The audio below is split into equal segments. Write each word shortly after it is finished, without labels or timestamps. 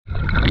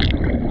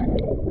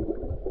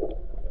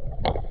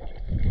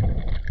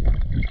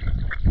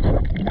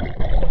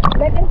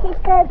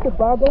So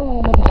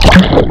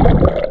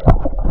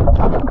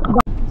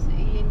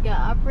Ian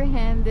got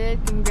apprehended.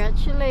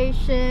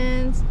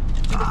 Congratulations.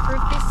 The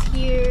fruit is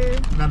here.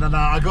 No,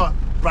 I got,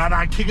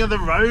 brother, King of the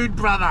Road,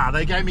 brother.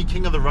 They gave me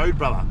King of the Road,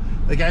 brother.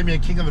 They gave me a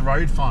King of the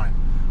Road fine.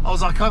 I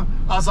was like,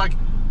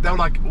 they were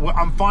like, well,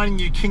 I'm fining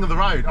you King of the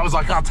Road. I was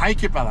like, I'll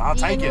take it, brother. I'll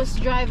take it. Ian was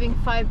driving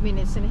 5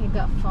 minutes and he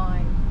got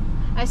fined.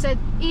 I said,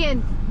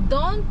 Ian,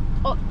 don't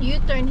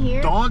U-turn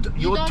here. Don't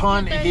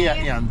U-turn here,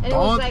 Ian.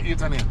 Don't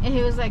U-turn here. And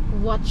he was like,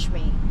 watch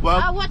me. Well,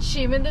 I watched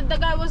him, and then the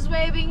guy was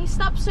waving.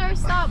 Stop, sir,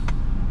 stop.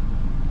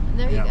 And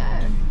there you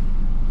go.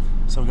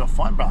 So we got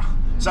fined, bruh.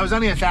 So it was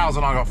only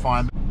 1,000 I got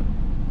fined.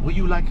 Were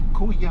you like,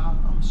 Koya?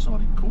 I'm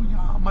sorry,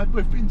 Koya. My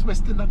boyfriend's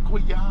Westerner,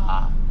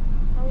 Koya.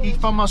 He's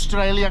from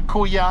Australia,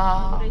 Koya.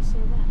 How would I say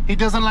that? He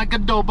doesn't like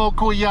adobo,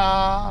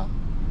 Koya.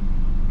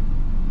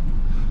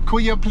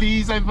 Koya,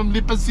 please. I'm from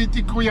Lipa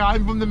City, Koya.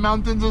 I'm from the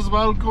mountains as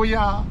well,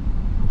 Koya.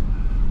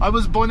 I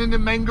was born in a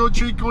mango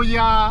tree,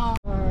 Koya.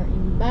 We're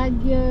in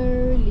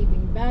Baguio,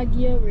 leaving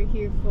Baguio. We're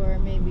here for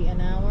maybe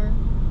an hour.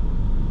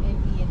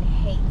 And Ian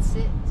hates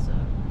it, so.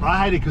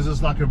 I hate it because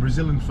it's like a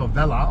Brazilian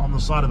favela on the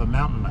side of a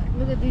mountain, mate.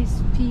 Look at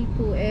these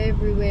people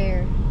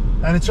everywhere.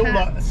 And it's all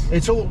like,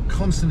 it's all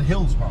constant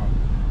hills, bro.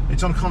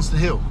 It's on a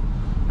constant hill,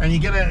 and you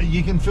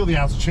can feel the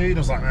altitude. I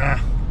was like, I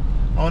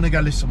want to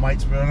go lift some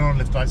weights, but I don't want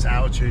to lift weights at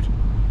altitude. Do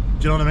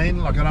you know what I mean?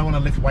 Like, I don't want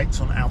to lift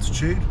weights on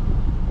altitude.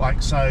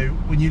 Like, so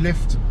when you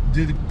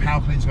do the power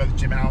cleans, go to the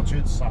gym at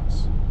altitude, it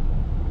sucks.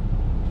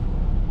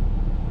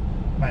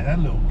 Mate, that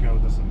little girl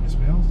doesn't miss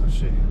meals, does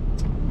she?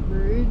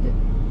 Rude.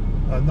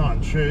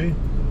 Not true.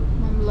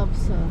 Mum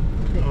loves her a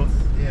bit.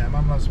 Yeah,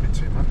 Mum loves a bit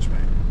too much,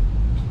 mate.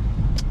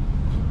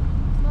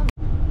 Mum,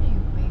 why are you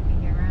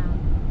waving around?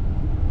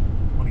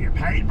 Want to get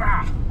paid,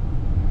 brah?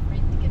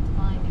 Afraid to get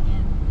fined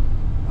again.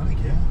 I don't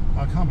care.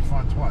 I can't be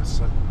fined twice,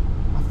 so I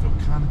feel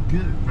kind of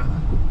good, brother.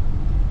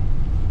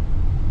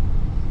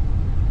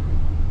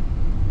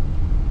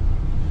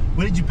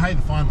 Where did you pay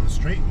the fine, on the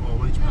street, or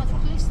where did you pay the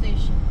fine? The police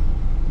station.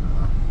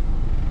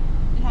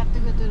 You have to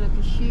go to the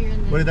cashier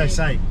and then what did they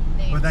say?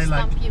 Were they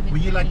like, were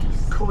you like,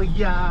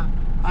 Koya,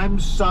 I'm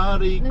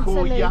sorry,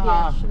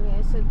 Koya.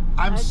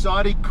 I'm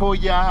sorry,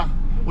 Koya.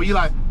 Were you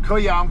like,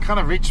 Koya, I'm kind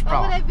of rich, bro?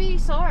 Why would I be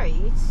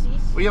sorry?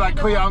 Were you like,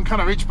 Koya, I'm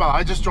kind of rich, bro?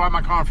 I just drive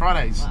my car on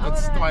Fridays.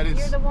 That's the way it is.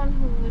 You're the one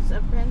who was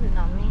apprehended,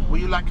 not me. Were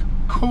you like,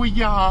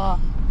 Koya,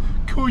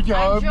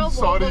 Koya, I'm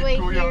sorry,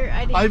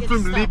 Koya. I'm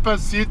from Lipa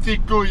City,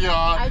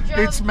 Koya.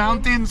 It's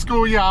mountains,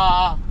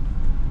 Koya.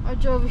 I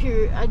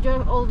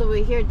drove all the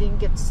way here, didn't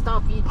get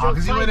stopped. You drove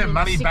because you weren't in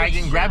money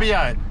bagging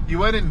Grabio. You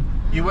weren't in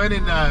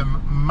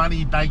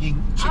money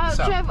bagging chicks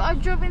up. I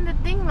drove in the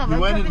thing, love. You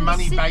weren't in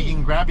money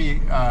bagging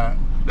Grabio.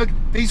 Look,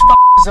 these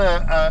f***ers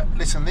are,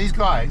 listen, these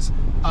guys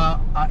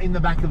are in the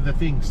back of the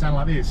thing, standing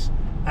like this,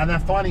 and they're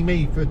finding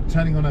me for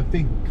turning on a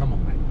thing. Come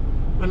on, mate.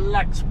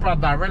 Relax,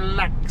 brother,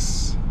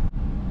 relax.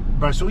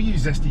 Bro, so all you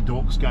zesty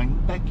dorks going,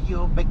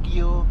 Baguio,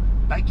 Baguio.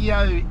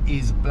 Baguio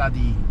is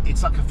bloody,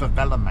 it's like a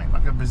favela, mate,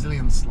 like a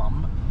Brazilian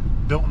slum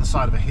built on the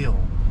side of a hill.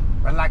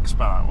 Relax,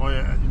 bro. Or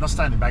you're not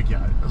staying in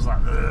Baguio. It's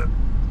like,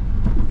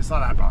 it's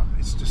not that, bro.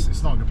 It's just,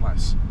 it's not a good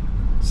place.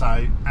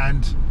 So,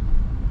 and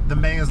the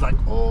mayor's like,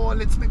 oh,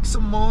 let's make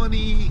some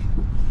money.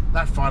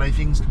 That Friday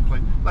thing's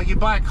complete. Like, you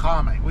buy a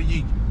car, mate. Well,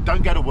 you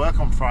don't go to work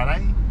on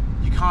Friday.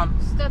 You can't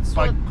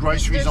buy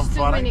groceries on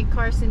Friday. There's too many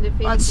cars in the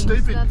Philippines. That's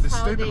stupid. That's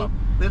stupid.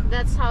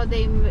 That's how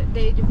they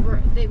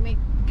make,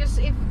 because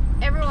if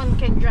everyone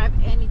can drive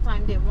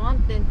anytime they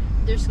want, then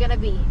there's gonna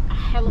be a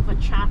hell of a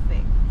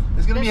traffic.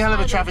 There's gonna be a hell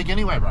of a traffic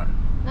anyway, bro.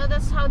 No,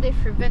 that's how they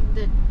prevent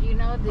the,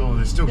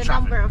 there's still the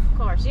traffic. number of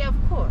cars. Yeah, of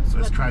course. So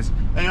it's crazy.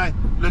 Anyway,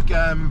 look,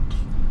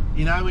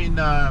 you know, in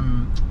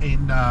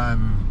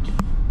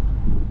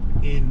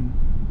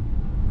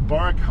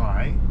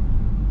Boracay,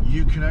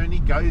 you can only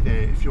go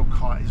there if your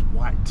car is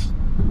white.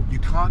 You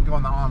can't go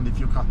on the island if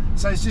your car.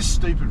 So it's just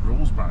stupid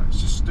rules, bro. It's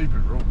just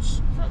stupid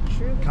rules. It's not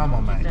true. Come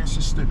on, mate. It's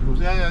just stupid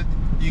rules. Yeah.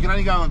 You can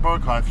only go on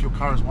Boracay if your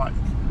car is white.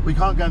 We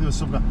can't go to a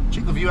silver car.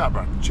 Check the view out,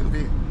 bro. Check the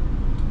view.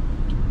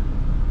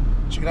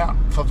 Check it out.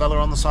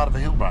 Favela on the side of a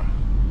hill, bro.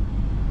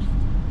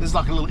 This is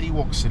like a little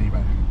Ewok city,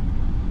 bro.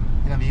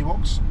 You know the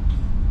Ewoks?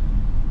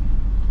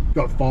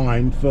 Got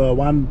fined for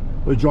one.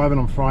 We're driving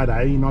on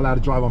Friday. You're not allowed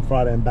to drive on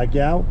Friday in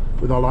Baguio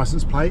with our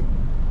license plate.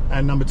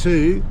 And number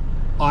two,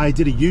 I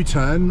did a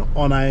U-turn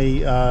on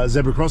a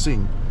zebra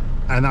crossing,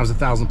 and that was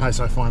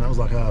 £1,000 fine. That was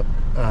like a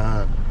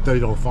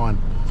 $30 fine.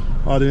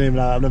 I didn't even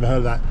know. I've never heard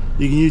of that.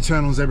 You can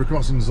U-turn on zebra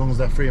crossings as long as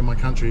they're free in my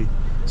country.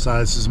 So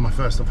this is my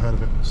first I've heard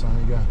of it. So there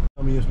you go.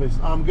 Tell me USB.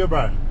 I'm good,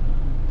 bro.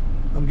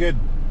 I'm good.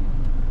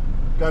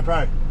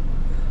 GoPro.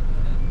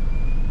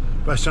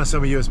 Bro's trying to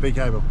sell me a USB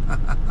cable.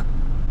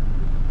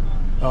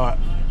 All right.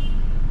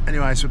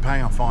 Anyway, so we're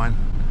paying our fine.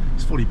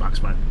 It's $40,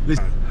 bro.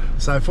 Listen.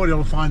 So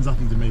 $40 fine's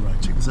nothing to me, bro.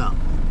 Check this out.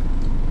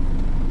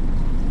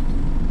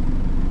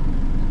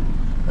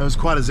 It was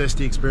quite a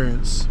zesty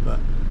experience, but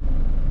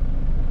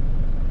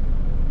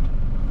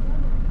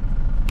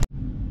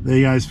there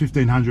you go. It's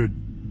 1,500.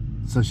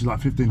 So she's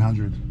like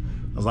 1,500.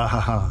 I was like,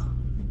 haha.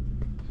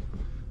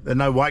 There's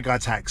no white guy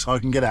tax. I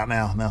can get out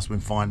now. Now it's been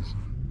fine.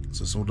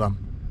 So it's all done.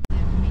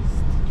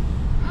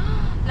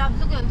 Love,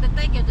 look at the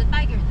tiger, the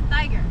tiger, the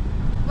tiger.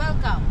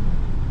 Welcome.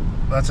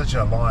 That's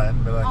actually a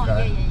lion, but okay.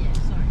 Oh, yeah,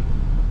 sorry.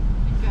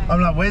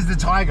 I'm like, where's the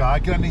tiger? I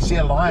can only see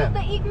a lion.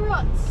 Look, the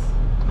egrots.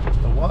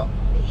 The what?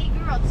 The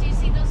egrots. You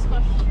see those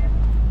costumes?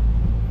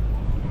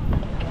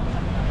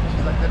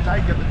 She's like, the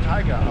tiger, the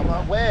tiger. I'm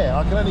like, where?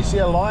 I can only see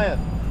a lion.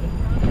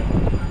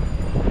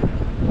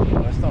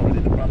 Oh, that's not really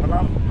the brother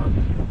love. Look.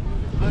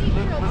 If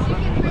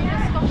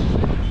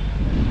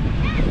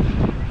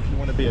you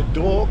want to be a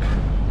dog,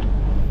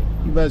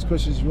 you those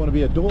questions. If you want to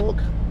be a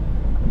dog,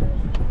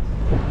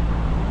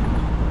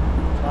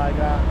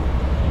 tiger.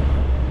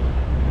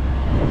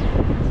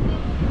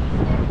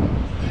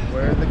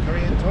 Where are the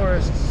Korean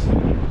tourists?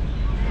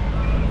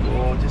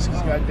 Oh, just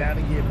go down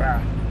again,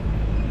 bro.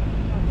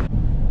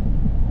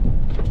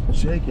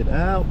 Check it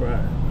out, bro.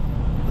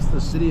 That's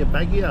the city of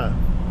Baguio.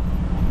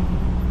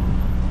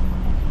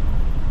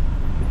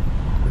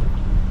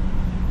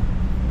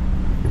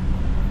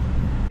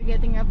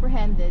 Getting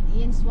apprehended.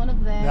 Ian's one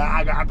of them. Yeah,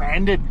 I got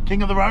apprehended.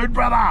 King of the road,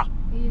 brother.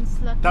 Ian's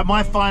lucky. That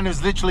my fine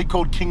is literally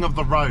called King of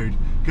the Road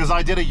because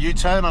I did a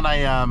U-turn on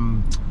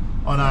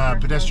a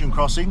pedestrian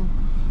crossing,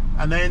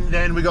 and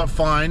then we got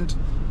fined.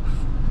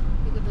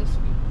 Look at those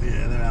people.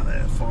 Yeah, they're out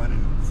there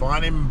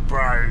finding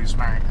bros,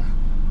 man.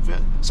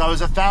 So it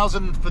was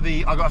 1,000 for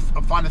the. I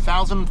fined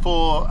 1,000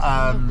 for. King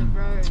of the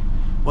road.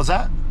 What's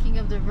that? King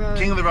of the road.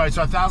 King of the road.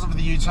 So 1,000 for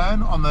the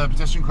U-turn on the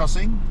pedestrian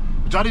crossing.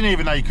 Which I didn't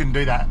even know you couldn't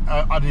do that.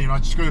 I didn't even. I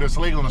just screwed it. It's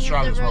illegal in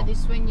Australia as well. King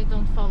of the road is when you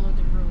don't follow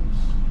the rules.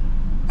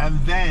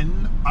 And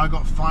then I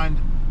got fined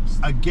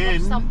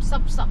again. Stop.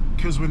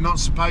 Because we're not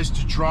supposed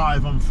to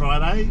drive on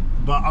Friday.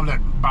 But I'm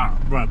like,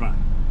 right.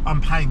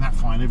 I'm paying that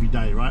fine every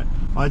day, right?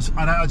 I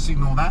just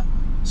ignore that.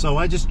 So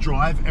I just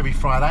drive every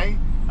Friday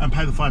and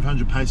pay the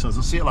 500 pesos.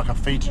 I see it like a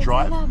fee to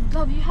drive.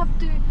 Love, you have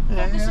to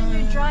focus on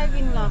your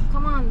driving, love.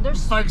 Come on,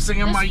 there's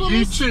focusing on my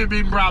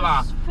YouTubing,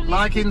 brother.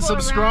 Like and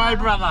subscribe,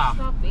 brother.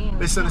 Stop in.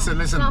 Listen.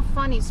 It's not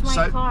funny. It's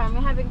my car. I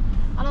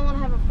don't want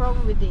to have a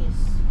problem with this.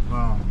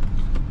 Well.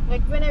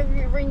 Like when I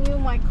renew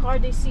my car,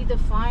 they see the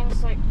fine.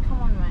 It's like,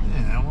 come on, man.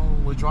 Yeah, well,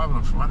 we're driving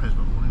on Fridays,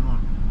 but what do you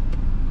want?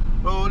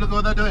 Oh, look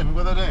what they're doing.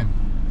 Look what they're doing.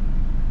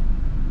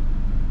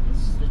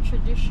 It's the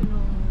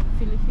traditional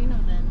Filipino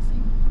dancing.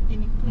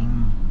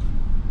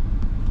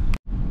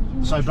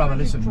 So, brother,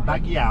 listen.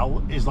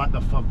 Baguio is like the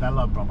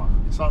favela, brother.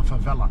 It's like a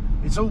favela.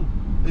 It's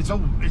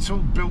all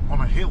built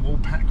on a hill, all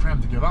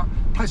crammed together.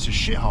 The place is a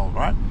shithole,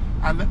 right?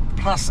 And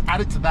plus,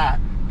 added to that,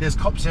 there's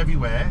cops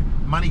everywhere,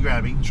 money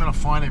grabbing, trying to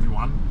fine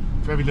everyone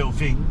for every little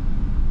thing.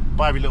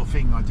 By every little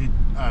thing, I did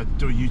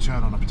do a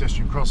U-turn on a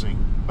pedestrian crossing,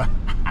 but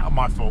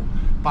my fault.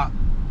 But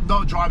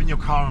not driving your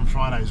car on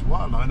Fridays,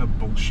 what a load of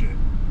bullshit.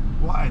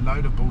 What a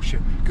load of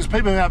bullshit. Because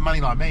people who have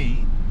money like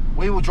me,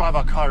 we will drive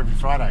our car every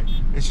Friday.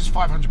 It's just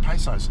 500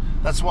 pesos.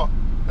 That's like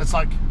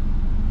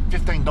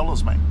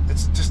 $15, mate.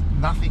 It's just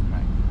nothing,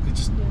 mate. It's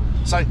just,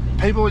 so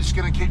people are just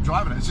going to keep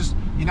driving it. It's just,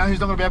 you know who's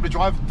not going to be able to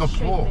drive? The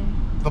poor.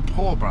 The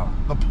poor, brother.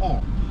 The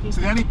poor. So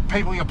the only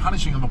people you're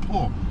punishing are the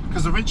poor,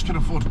 because the rich can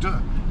afford to do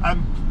it.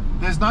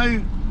 There's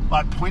no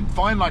like point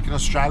fine like in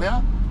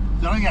Australia.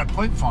 They don't get a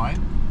point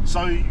fine.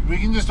 So we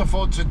can just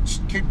afford to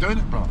just keep doing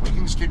it, bro. We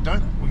can just keep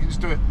doing it. We can just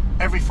do it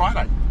every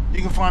Friday.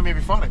 You can fine me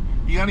every Friday.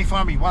 You can only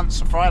fine me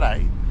once a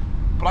Friday,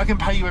 but I can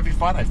pay you every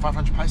Friday,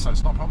 500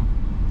 pesos, not a problem.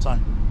 So,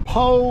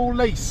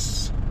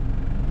 police.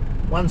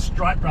 One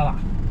stripe, brother.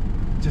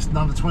 Just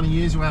another 20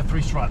 years, you'll have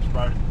 3 stripes,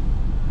 bro.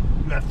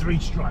 You have 3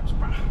 stripes,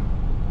 bro.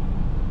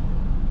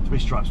 3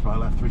 stripes, bro.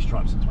 I'll have 3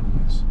 stripes in 20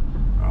 years.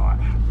 All right.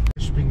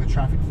 Worshipping the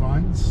traffic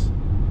fines.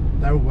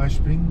 They were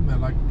worshipping. They're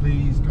like,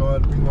 please,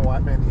 God, bring the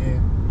white man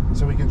here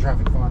so we can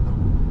traffic fine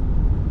them.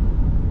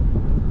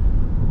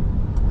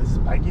 This is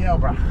Baguio,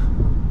 bro.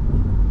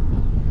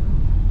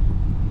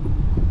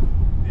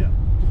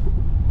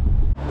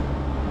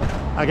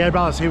 Okay,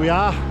 brothers, here we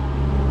are.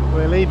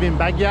 We're leaving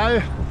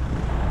Baguio.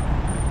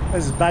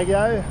 This is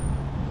Baguio.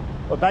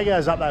 Well,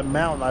 Baguio's up that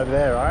mountain over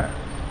there, right?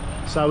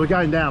 So we're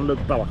going down. Look,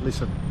 brother,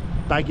 listen.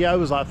 Baguio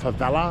was like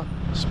favela,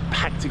 just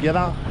packed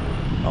together.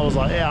 I was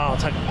like, yeah, I'll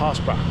take a pass,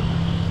 bro.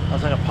 I'll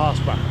take a pass,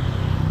 bro,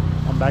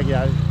 on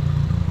Baguio.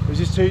 It was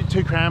just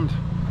too crammed,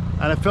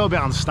 and it felt a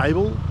bit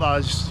unstable.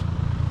 But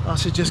I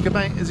said, Jessica,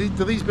 mate,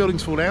 do these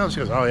buildings fall down? She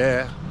goes, oh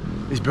yeah,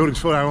 these buildings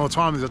fall down all the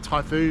time. There's a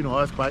typhoon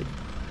or earthquake.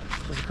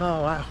 I was like,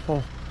 oh, wow,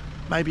 well,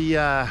 maybe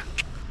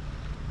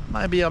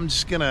I'm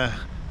just gonna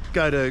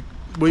go to.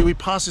 We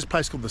passed this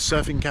place called the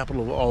surfing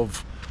capital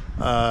of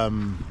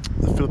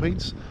the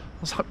Philippines.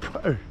 I was like,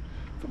 bro,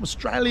 from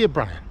Australia,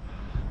 bro.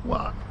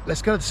 What?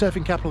 Let's go to the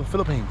surfing capital of the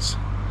Philippines.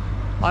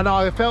 I know,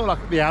 I felt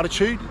like the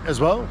altitude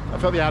as well. I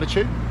felt the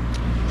altitude.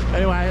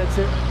 Anyway, that's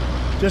it.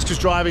 Jessica's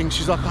driving.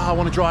 She's like, oh, I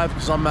want to drive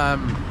because I'm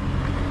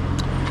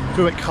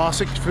feel a bit car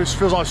sick. It feels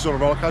like she's on a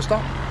roller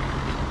coaster.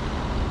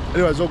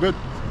 Anyway, it's all good.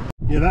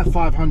 Yeah, that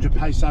 500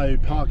 peso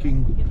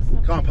parking,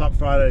 can't park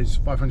Fridays,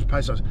 500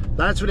 pesos.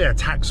 That's really a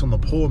tax on the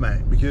poor,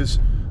 mate, because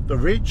the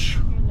rich,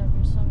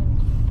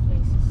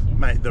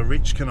 Mate, the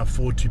rich can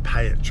afford to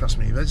pay it. Trust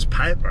me, they just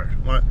pay it, bro.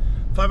 Like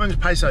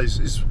 500 pesos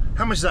is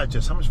how much is that,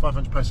 Jess? How much is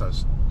 500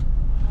 pesos?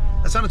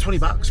 That's under 20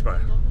 bucks, bro.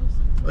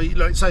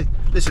 Like, say,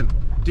 listen.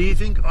 Do you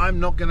think I'm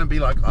not going to be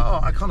like, oh,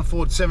 I can't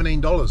afford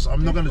 $17.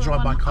 I'm not going to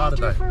drive my car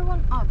today.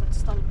 Oh,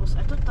 that's talbos.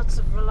 I thought that's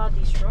a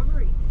Veladi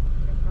strawberry.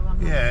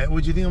 Yeah,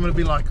 would you think I'm going to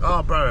be like,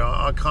 oh, bro,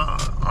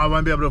 I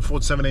won't be able to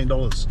afford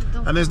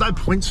 $17? And there's no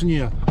points on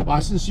your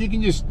license. You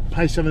can just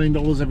pay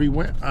 $17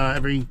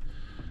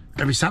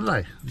 every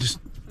Saturday. Just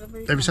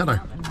every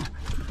Saturday.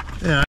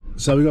 Yeah.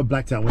 So we got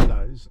blacked out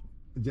windows.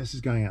 Jess is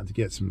going out to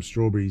get some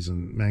strawberries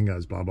and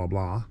mangoes, blah blah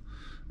blah.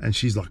 And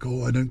she's like,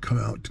 oh, I don't come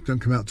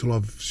out till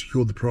I've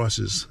secured the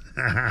prices.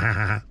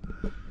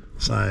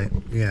 So,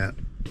 yeah.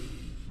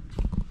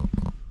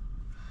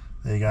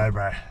 There you go,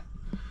 bro.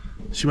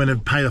 She went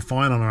and paid the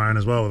fine on her own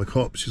as well with the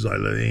cops. She's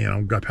like, yeah,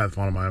 I'll go pay the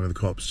fine on my own with the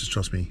cops. Just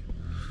trust me.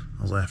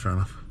 I was like, fair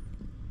enough.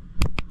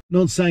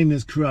 Not saying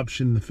there's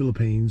corruption in the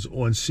Philippines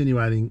or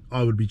insinuating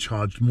I would be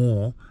charged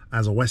more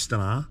as a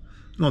Westerner.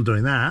 Not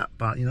doing that,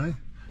 but, you know,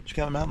 check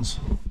out the mountains.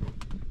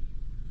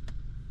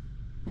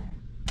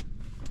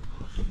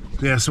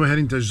 Yeah, so we're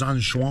heading to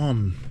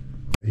Zhanshuan.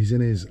 He's in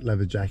his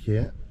leather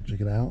jacket,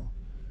 check it out.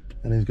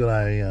 And he's got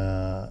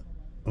a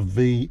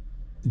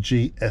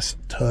VGS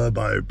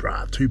Turbo,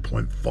 brah,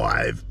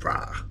 2.5,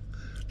 brah,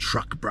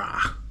 truck,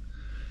 brah.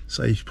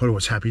 So you should probably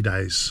watch Happy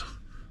Days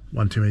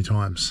one too many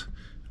times.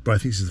 Bro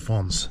thinks it's the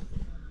Fonz.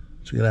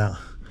 Check it out.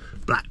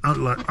 Black,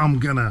 look, I'm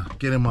gonna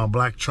get in my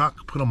black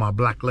truck, put on my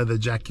black leather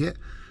jacket,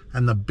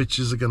 and the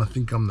bitches are gonna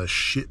think I'm the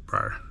shit,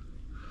 bro.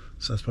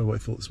 So that's probably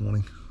what I thought this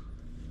morning.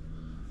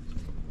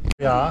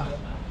 We are.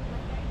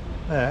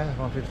 Yeah,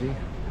 150.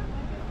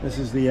 This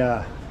is the They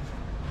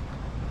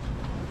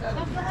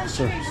have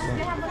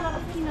a lot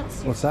of peanuts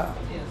here. what's that?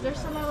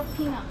 There's a lot of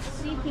peanuts.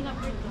 See peanut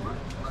brittle.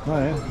 Oh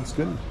yeah, that's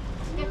good.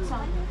 Get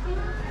some.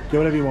 Get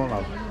whatever you want,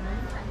 love.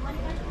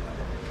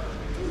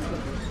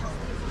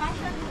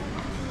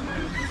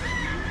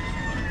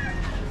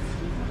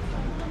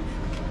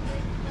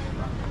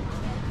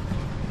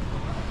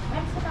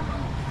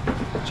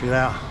 Check it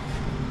out.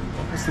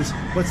 What's this?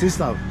 What's this,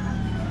 love?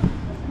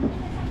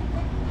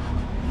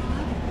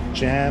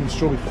 Jam,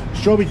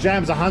 strawberry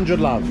jam's 100,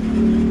 love.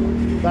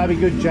 That'd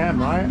be good jam,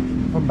 right?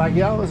 From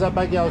Baguio? Is that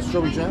Baguio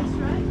strawberry jam?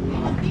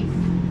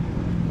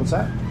 What's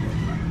that?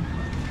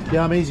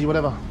 Yeah, I'm easy,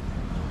 whatever.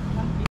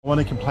 I want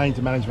to complain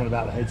to management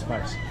about the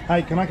headspace.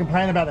 Hey, can I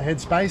complain about the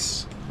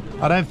headspace?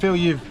 I don't feel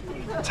you've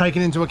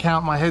taken into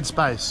account my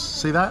headspace.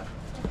 See that?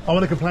 I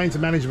want to complain to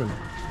management.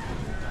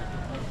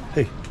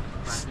 Hey.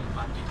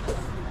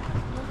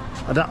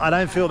 I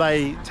don't feel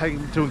they take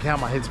into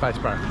account my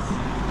headspace, bro.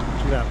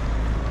 Check it out.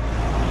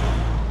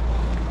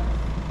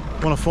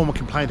 I want to form a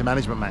complaint to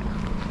management, mate.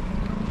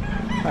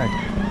 Hey,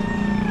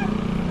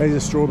 these are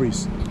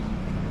strawberries.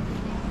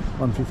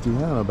 150,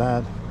 not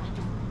bad.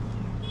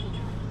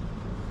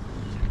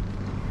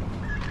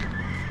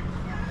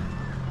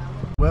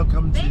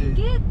 Welcome to...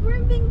 Benguet, we're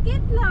in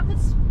Benguet, love.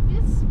 It's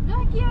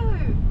Baguio.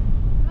 You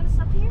want to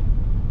stop here?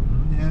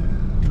 Yeah,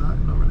 no,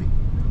 not really.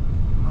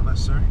 Not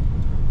necessary.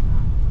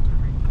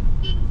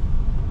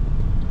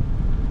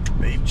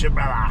 Beach,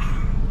 brother.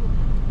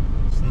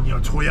 In your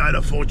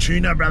Toyota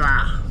Fortuner,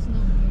 brother.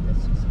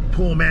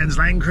 Poor man's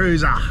Land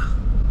Cruiser.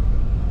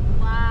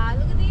 Wow,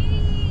 look at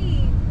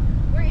these.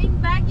 We're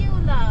in Baguio,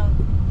 love.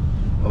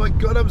 Oh my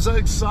god, I'm so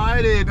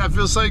excited. I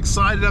feel so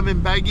excited I'm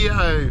in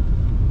Baguio.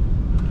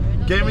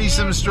 Get me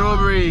some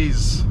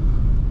strawberries.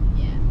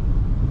 Yeah.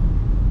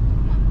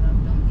 Come on, love.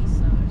 Don't be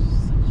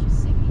such a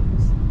singing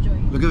joy.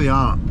 Look at the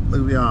art.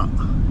 Look at the art.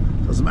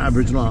 That's some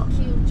Aboriginal art.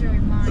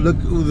 Look,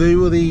 the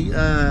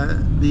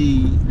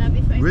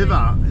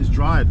river is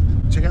dried.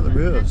 Check out the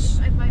rivers.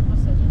 I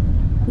bypassed it.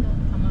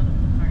 Don't come out of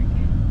the car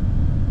again.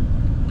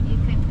 You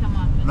can come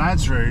out.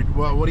 That's rude.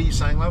 What are you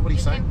saying, love? What are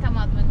you saying? You can come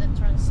out when the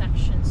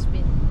transaction's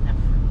been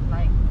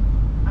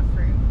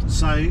approved.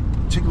 So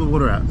check the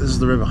water out. This is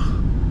the river.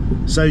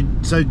 So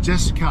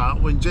Jessica,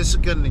 when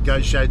Jessica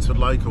negotiates with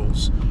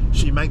locals,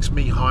 she makes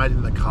me hide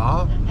in the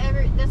car.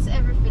 That's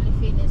every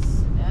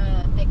Filipino's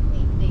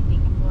technique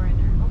dating a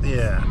foreigner. Oh,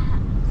 Yeah.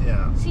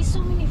 See, so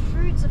many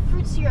fruits. The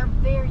fruits here are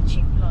very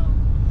cheap, love.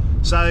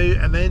 So,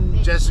 and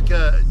then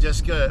Jessica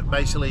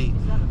basically,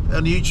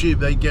 on YouTube,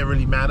 they get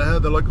really mad at her.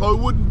 They're like, I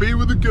wouldn't be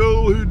with a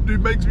girl who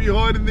makes me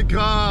hide in the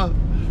car.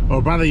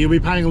 Oh, brother, you'll be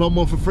paying a lot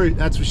more for fruit,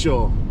 that's for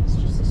sure. It's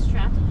just a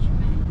strategy,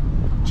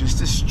 man.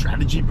 Just a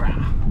strategy, bruh.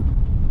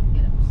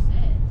 Get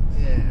upset.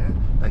 Yeah.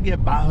 Don't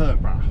get butthurt,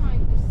 bruh.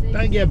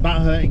 Don't get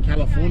butthurt in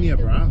California,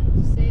 bruh.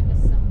 Save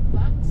us some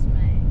bucks,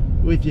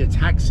 man. With your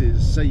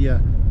taxes, so your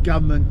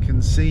government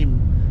can seem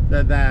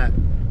that they're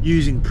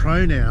using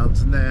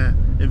pronouns and they're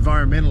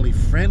environmentally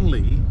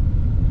friendly.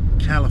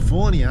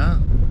 California,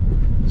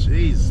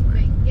 jeez,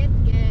 man.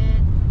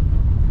 Benguet.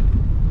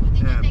 Did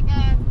you take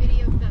a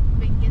video of that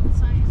Benguet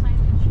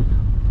signage?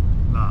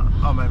 Nah,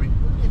 oh maybe.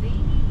 Look at these.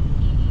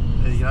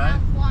 There you go.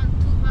 Stop 1,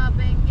 2,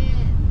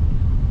 Benguet.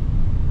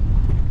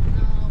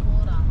 No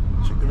water.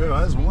 Check the river.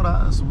 There's water.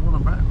 There's some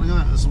water, bro. Look at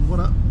that. There's some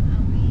water.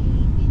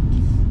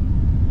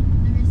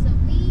 There is some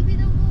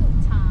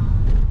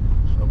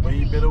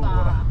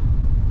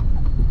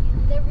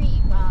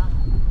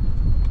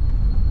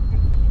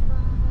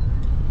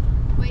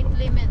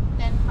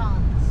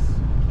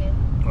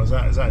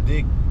Is that a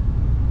dig?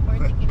 40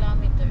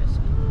 kilometers.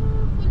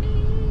 Oh,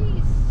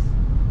 police!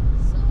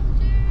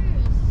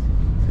 Soldiers!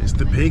 It's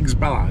the pigs,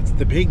 brother. It's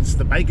the pigs,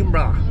 the bacon,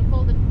 brother. I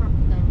call them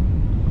crocodile.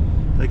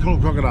 They call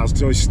them crocodiles because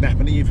they're always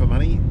snapping at you for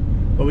money.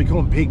 But we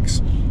call them pigs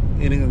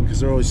in England because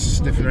they're always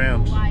sniffing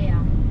around.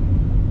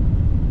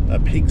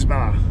 Pigs,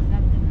 brother. Up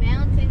the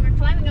mountain. We're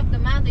climbing up the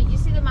mountain. You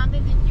see the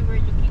mountain that you were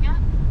looking at?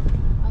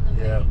 On the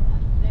Yeah. way.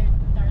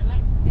 They're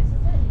like, this is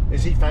it.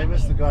 Is he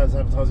famous? The guy that's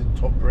advertising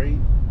Top Breed?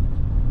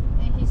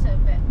 And he's a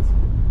bit.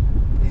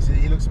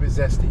 He looks a bit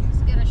zesty.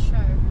 Let's get a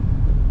show.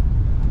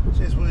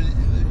 Says, well, you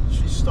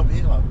should stop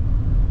here, love.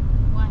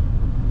 Why?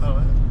 I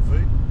don't know,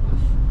 food.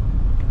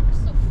 We're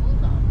still full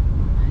though.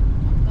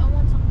 I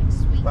want something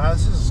sweet. Wow,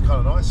 this is kind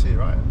of nice here,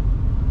 right? I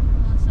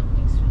want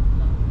something sweet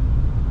though.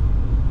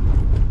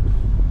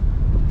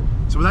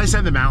 So when they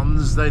say the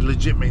mountains, they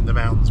legit mean the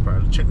mountains,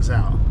 bro. Check this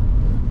out.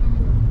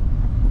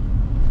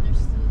 They're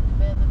still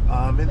developing.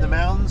 I'm in the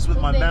mountains with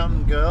my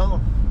mountain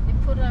girl. They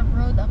put a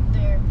road up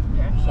there.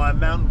 My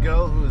mountain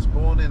girl who was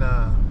born in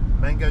a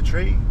mango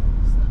tree.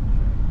 It's not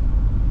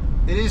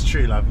true. It is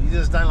true, love. You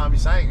just don't like me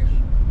saying it.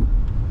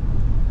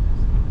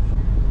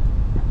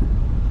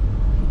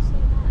 Why do you say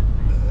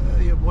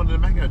that? You're born in a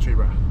mango tree,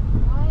 bro.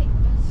 Why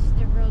does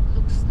the road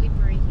look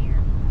slippery here?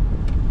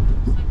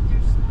 It's like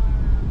there's no...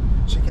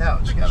 Check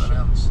out the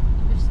mountains.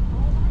 There's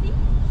all these.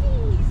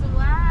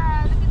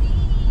 Wow, look at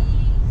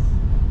these.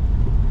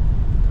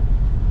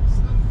 There's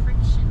no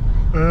friction, man.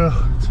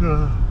 This is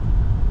beautiful.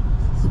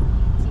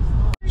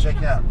 Check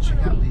out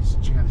these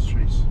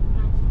trees.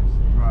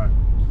 Right.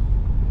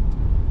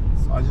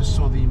 I just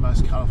saw the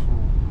most colourful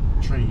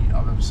tree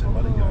I've ever seen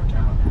by the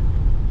camera.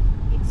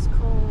 It's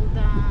called,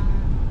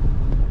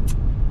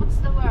 what's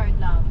the word,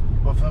 love?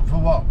 Well, for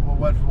what? What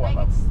word for what, Like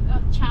love?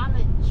 it's a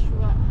challenge.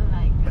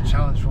 A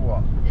challenge for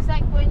what? It's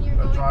like when you're A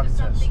going to driving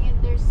something test.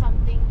 and there's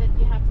something that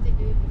you have to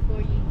do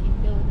before you can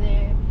go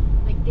there.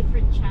 Like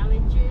different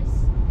challenges.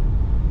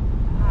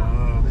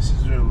 Oh, this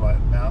is real like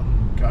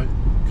mountain goat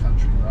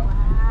country, right?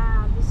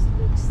 Wow, this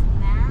looks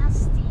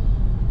nasty.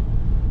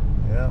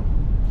 Yeah.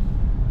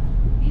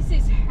 This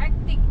is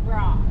hectic,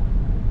 bro.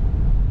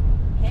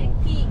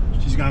 Hectic.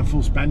 She's going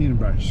full Spaniard,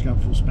 bro. She's going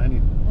full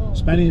Spaniard. Oh.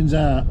 Spaniard's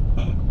a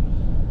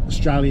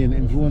Australian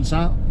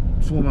influencer,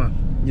 former,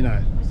 you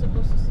know, We're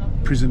supposed to stop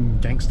here. prison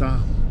gangster,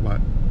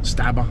 like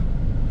stabber.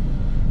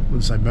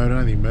 Wouldn't say murder, I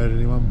don't think he murdered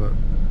anyone, but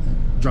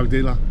drug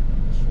dealer.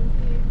 Shoot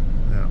here.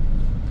 Yeah.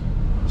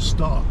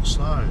 Stop,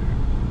 slow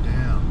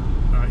down.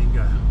 Alright, you can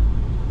go.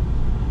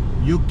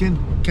 You can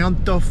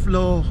count the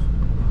floor.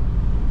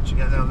 She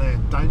go down there.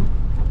 Don't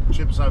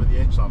trip us over the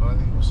edge, love. I don't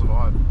think we'll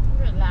survive.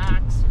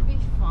 Relax, you'll be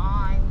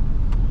fine.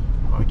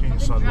 Right, get I've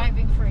inside. been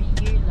driving for a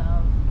year,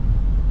 love.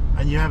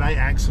 And you have 8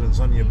 accidents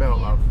under your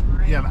belt, love.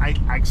 You have 8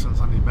 accidents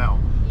under your belt.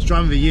 She's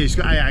driving for a year. She's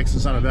got 8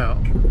 accidents under her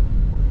belt.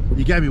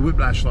 You gave me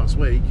whiplash last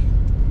week,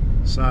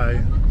 so. What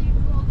do you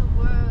call the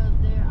world?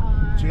 There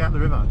are. Check out the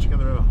river. Check out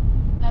the river.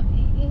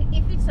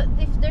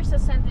 If there's a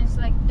sentence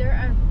like there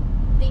are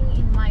thing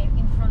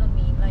in front of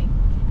me, like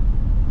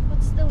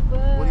what's the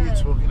word? What are you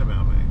talking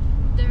about, mate?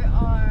 There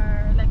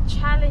are like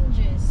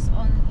challenges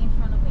in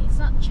front of me. It's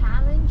not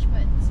challenge,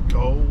 but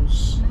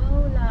Goals.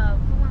 no, love.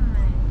 Come on,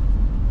 man.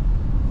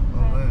 Oh,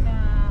 Like,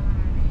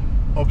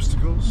 man.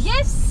 Obstacles.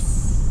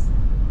 yes,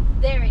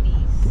 there it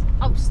is.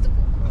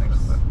 Obstacle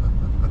course.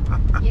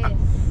 Yes.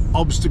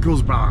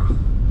 Obstacles, brother.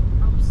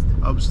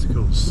 Obstacle.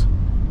 Obstacles.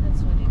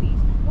 That's what it is.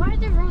 Why are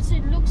the roads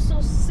that look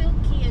so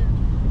silky and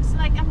it's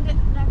like the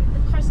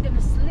car's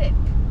gonna slip?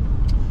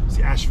 It's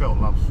the asphalt,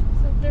 love.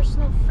 It's like there's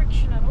no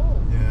friction at all.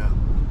 Yeah.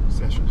 It's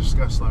the asphalt. Just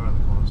go slow around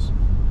the corners.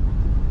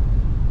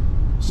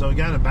 So we're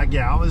going to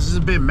Baguio. This is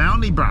a bit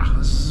mountainy, bruh.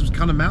 This is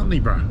kind of mountainy,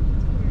 bruh.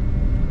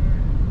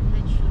 We're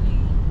literally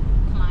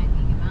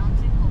climbing a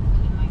mountain.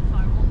 Hopefully my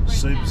car won't break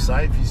Super down.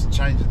 safe. He's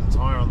changing the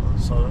tyre on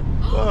the side.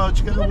 Oh,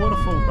 check out the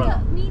waterfall,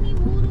 bruh. Mini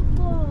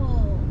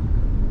waterfall.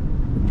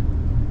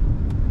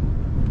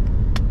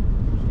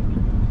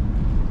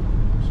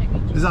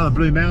 These are the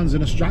Blue Mountains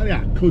in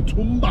Australia.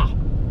 Katoomba.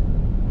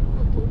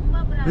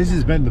 This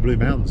is better than the Blue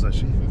Mountains,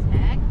 actually. This is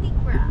hectic,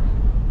 bruh.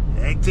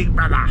 Hectic,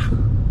 brother.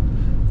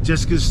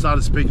 Jessica's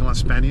started speaking like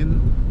Spaniard.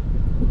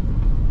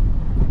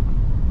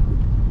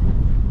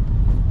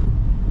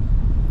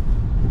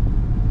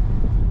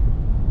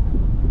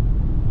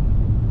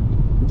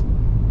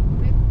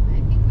 I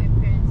think my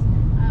parents,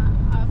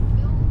 I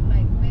feel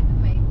like maybe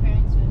my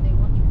parents when they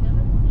watch me, they're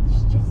like, what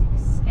is Jessica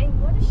saying?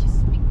 What does she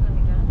speak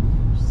like that?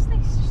 She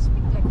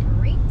speaks like a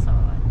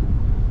retard.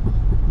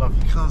 Love,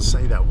 you can't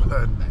say that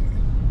word, man.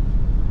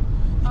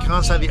 You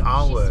can't say the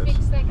R word. She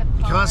speaks like a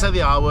You can't say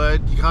the R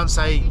word. You can't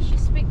say. Okay, she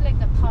speaks like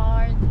a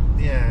tard.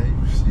 Yeah,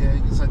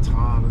 you can say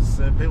tar.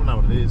 People know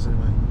what it is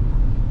anyway.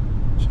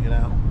 Check it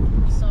out.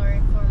 Sorry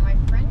for my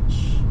French.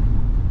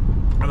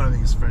 I don't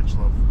think it's French,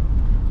 love.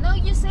 No,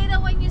 you say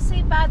that when you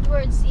say bad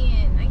words,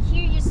 Ian. I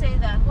hear you say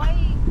that. Why?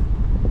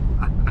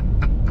 I'm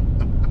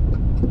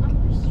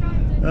just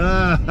trying to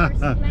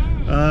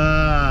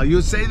understand.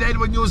 You say that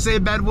when you say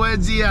bad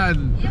words,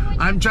 Ian. Yeah,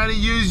 when I'm trying to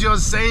use your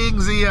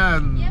sayings,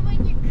 Ian. Yeah, but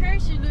when you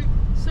curse, you look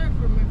sorry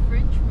for my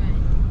French,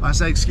 man. I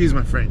say, excuse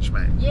my French,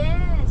 mate.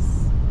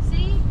 Yes.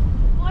 See?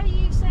 Why are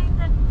you saying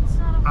that it's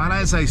not a I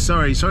don't say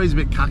sorry. Sorry's a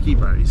bit cucky,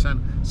 bro. You're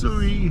saying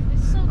sorry.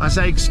 So I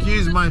say,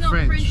 excuse my it's not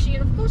French.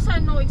 French. Of course I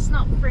know it's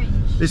not French.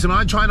 Listen,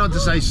 I try not to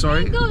say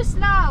sorry. Mango's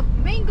love.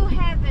 Mango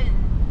heaven.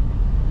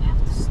 You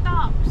have to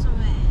stop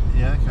somewhere.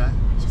 Yeah, okay.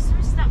 I just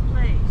miss that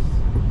place.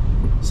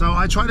 So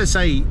I try not to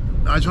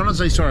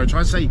say sorry. I try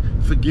to say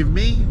forgive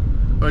me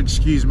or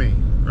excuse me,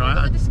 right?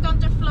 Look at this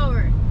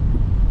counterflower.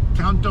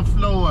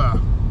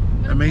 Counterflower.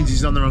 That means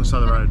he's on the wrong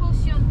side of the road.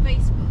 Post you on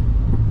Facebook.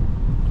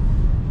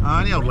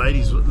 Only old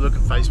ladies look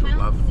at Facebook,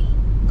 love.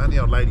 Only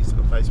old ladies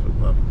look at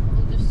Facebook, love.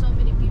 Well, there's so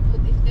many people.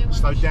 If they want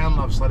Slow to down, shame,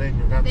 love. Slow down.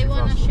 You're going they too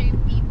want to fast. shame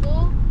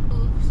people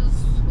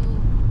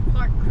who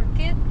park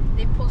crooked.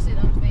 They post it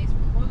on Facebook.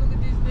 Oh, look at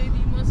this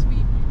lady.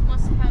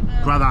 Must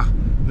have a Brother,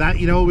 that,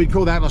 you know what we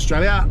call that in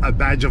Australia? A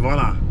badge of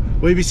honour.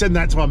 We'd be sending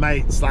that to our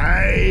mates. Like,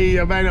 hey,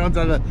 I made it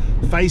onto the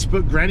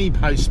Facebook granny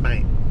post,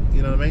 mate.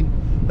 You know what I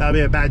mean? That'll be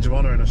a badge of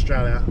honour in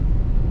Australia.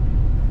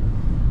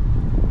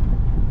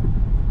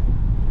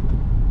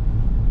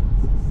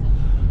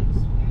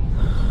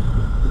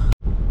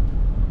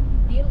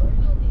 Deal or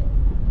no deal?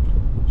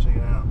 Check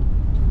it out.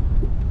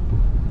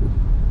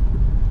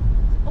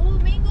 Oh,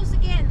 mangoes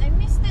again. I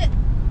missed it.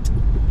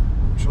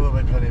 I'm sure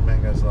there'll be plenty of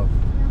mangoes, love.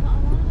 I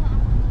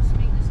want those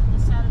mangoes on the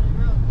side of the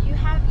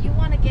road. You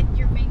want to get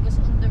your mangoes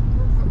on the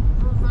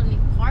rurally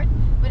part.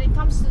 When it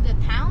comes to the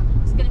town,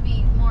 it's going to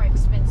be more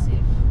expensive.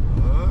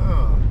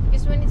 Oh.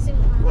 Because when it's in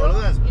rural, Well,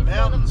 look at those in front of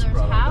mountains, their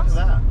brother. Look house,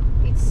 at that.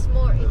 it's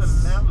more, Look at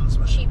it's the mountains,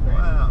 man. cheaper.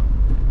 Wow.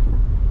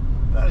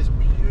 That is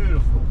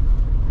beautiful.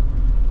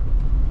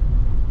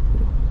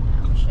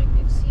 I wish I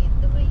could see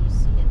it the way you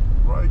see it.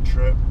 Road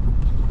trip.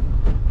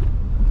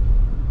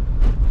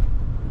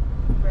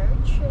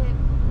 Road trip.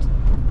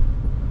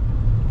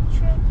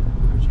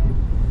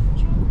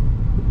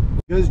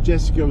 Because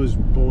Jessica was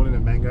born in a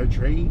mango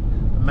tree,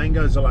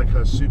 mangoes are like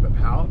her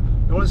superpower.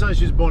 I want to say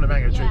she was born in a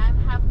mango tree. Yeah, I'm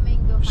half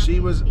mango, half She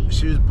was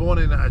born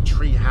in a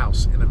tree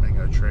house in a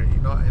mango tree,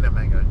 not in a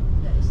mango.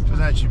 She was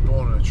actually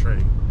born in a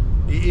tree.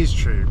 It is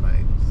true,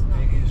 mate.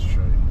 It is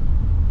true.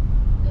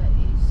 That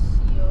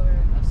is your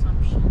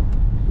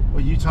assumption.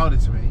 Well, you told it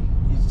to me.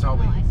 You told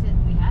No, me I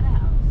said we had a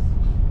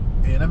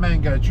house. in a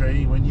mango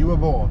tree when you were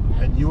born,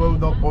 and you were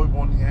not born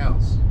in your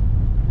house.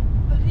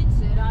 But he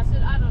said, I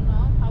said, I don't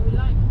know how we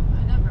like it.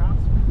 I never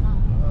asked my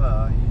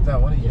mom. You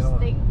don't want to. You Just don't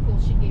want. thankful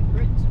she gave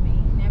birth to me.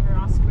 Never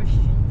asked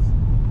questions.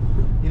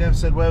 You never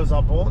said where was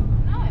I born?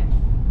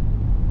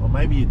 No. Or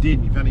maybe you did.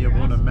 And you found out you were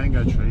born in a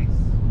mango tree.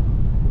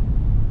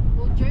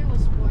 Well, Joy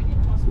was born in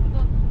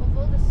hospital. Of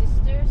all the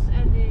sisters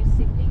and their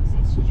siblings,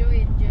 it's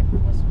Joy and Jeff who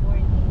was born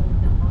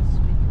in the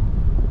hospital.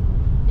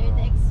 They're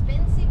the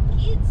expensive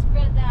kids,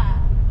 brother.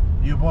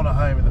 You were born at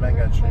home in the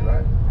mango tree,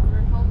 right?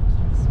 We're home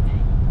kids,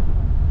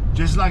 man.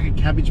 Just like a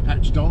Cabbage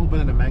Patch doll, but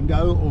in a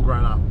mango, all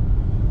grown up.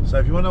 So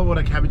if you want to know what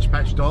a Cabbage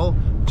Patch doll,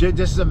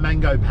 this is a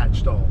Mango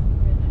Patch doll,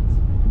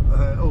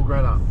 all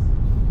grown up.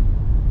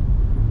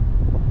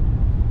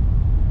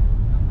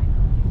 Oh my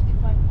god,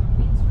 55 more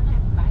minutes when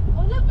I'm back.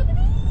 Oh, look at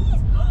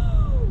these!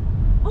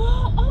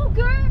 Oh,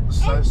 girl!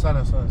 Slow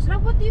down. Now,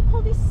 what do you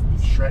call this?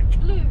 Shrek.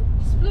 Blue.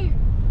 It's blue.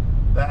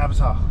 The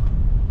Avatar.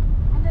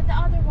 And then the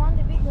other one,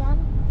 the big one.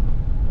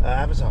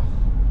 Avatar.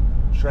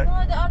 Shrek.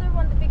 No, the other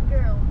one, the big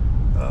girl.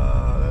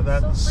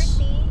 That's So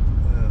pretty.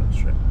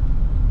 Shrek.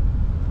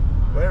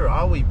 Where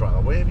are we, brother?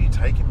 Where have you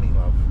taken me,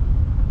 love?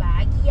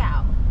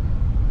 Baguio.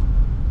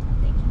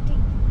 Take me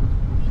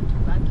to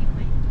Baguio,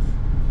 mate.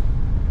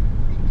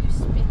 Reduce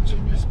speed Check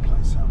limit. this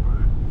place out,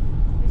 bro.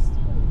 We're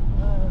still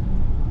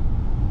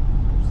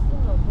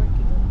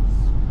working on this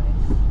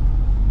place.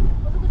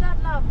 Oh, look at that,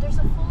 love. There's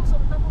a falls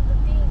on top of the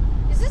thing.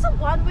 Is this a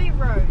one-way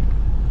road?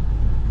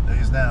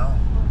 It is now.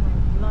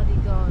 Oh my bloody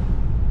god.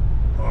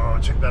 Oh,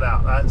 check that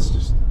out. That's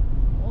just.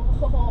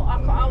 Oh,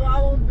 I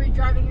won't be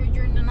driving here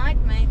during the night,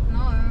 mate.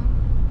 No.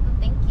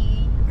 Thank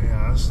you.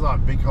 Yeah, this is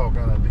like big hole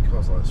going on big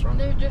holes like this, right?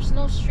 There's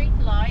no street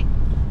light.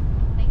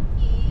 Thank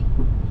you.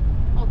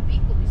 Oh,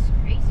 Pico is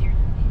crazier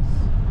than this.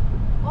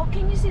 Oh,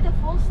 can you see the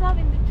falls, love,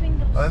 in between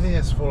those? I don't think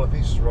it's full. I think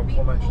it's just a rock big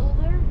formation.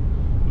 boulder?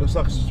 Looks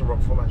like it's just a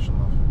rock formation,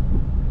 love.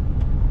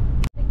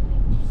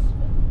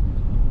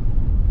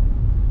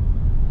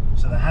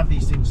 So they have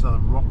these things so that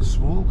rocks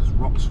fall, because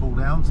rocks fall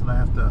down, so they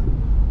have to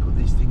put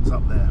these things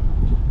up there.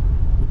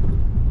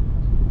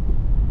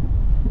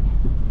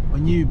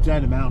 When you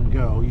date a mountain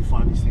girl, you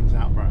find these things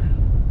out, bro.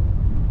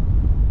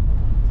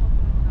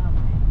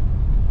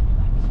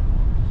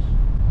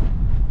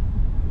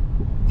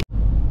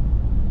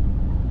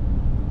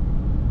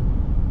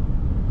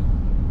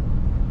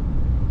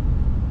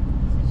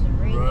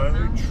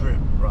 Road trip,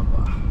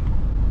 brother.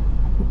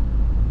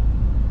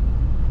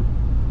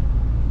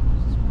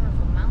 This is more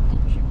of a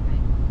mountain trip, right?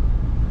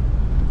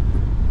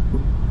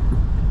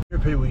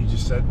 Repeat what you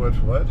just said, word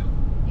for word.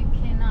 You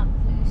cannot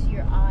lose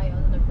your eye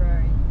on the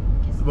road.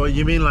 Well,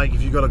 you mean like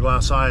if you've got a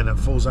glass eye and it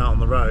falls out on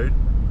the road?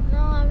 No,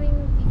 I mean,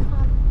 you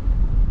can't,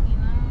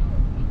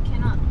 you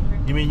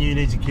cannot. You mean you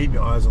need to keep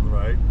your eyes on the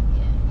road?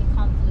 Yeah, you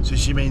can't So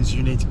she means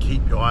you need to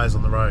keep your eyes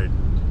on the road,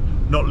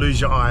 not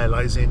lose your eye,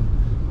 like as in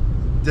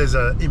there's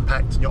an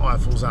impact and your eye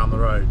falls out on the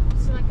road.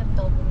 It's like a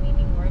double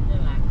meaning word,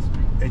 relax,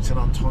 man. It's an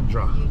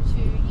entendre. You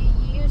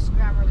use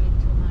Grammarly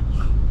too much.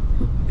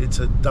 It's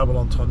a double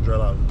entendre,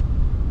 love.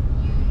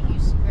 You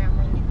use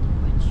Grammarly too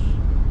much.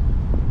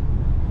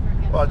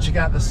 Forget Well, about check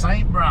out the word.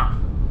 saint, bruh.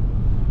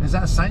 Is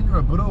that a saint or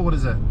a Buddha, or what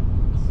is it?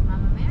 It's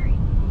Mama Mary.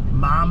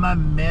 Mama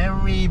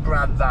Mary,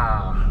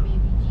 brother. Baby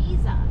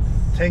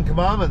Jesus. 10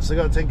 Commandments. They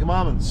got 10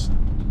 Commandments.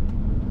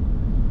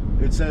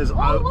 It says,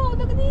 Whoa,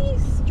 look at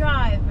these.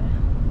 Drive.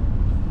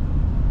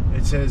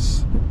 It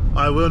says,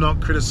 I will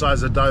not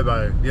criticize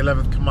adobo, the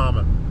 11th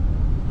commandment.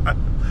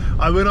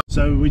 I will not.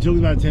 So we talked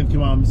about 10th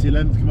commandments. The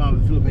 11th commandment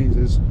in the Philippines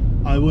is,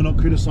 I will not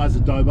criticize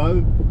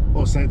adobo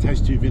or say it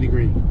tastes too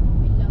vinegary. We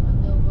love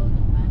adobo no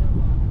matter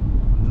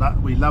what. No,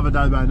 we love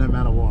adobo no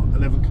matter what.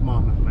 11th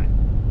commandment, mate.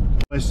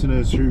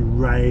 Westerners who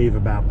rave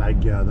about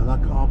Baguio. They're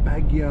like, oh,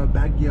 Baguio,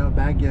 Baguio,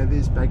 Baguio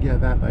this, Baguio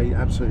that. They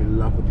absolutely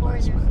love the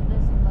place, Foreigners mate. who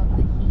doesn't love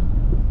the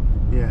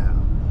heat. Yeah.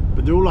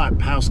 But they're all like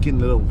pale-skinned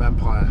little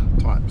vampire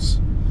types.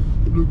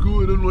 Look,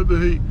 oh, I don't like the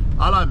heat.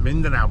 I like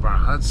Mindanao,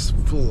 bruh. That's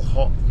full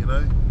hot, you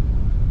know?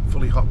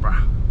 Fully hot,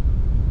 bruh.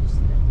 Just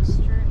let this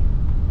turn.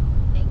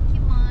 Thank you,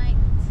 Mike.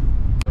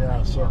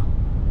 Yeah, so.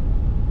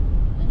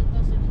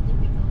 Those are the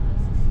typical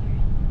houses here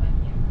in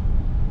Baguio.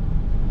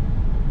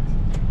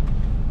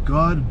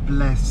 God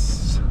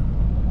bless. God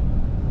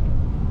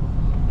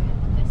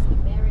bless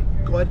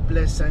America. God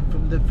bless. I'm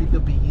from the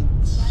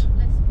Philippines. God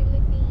bless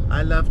Philippines.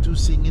 I love to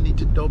sing in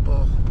it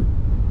double.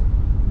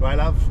 Right,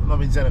 love? I'm not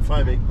being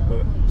xenophobic,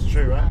 but it's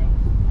true, right? Are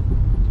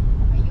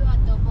you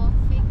adobo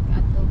fake?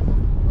 Adobo.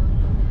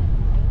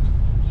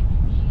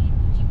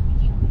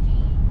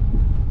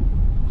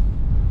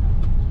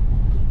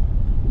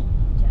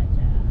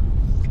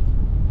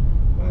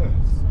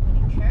 So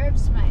many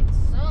curves, mate.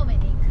 So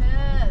many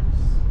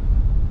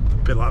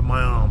curves. Bit like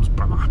my arms,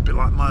 brother. Bit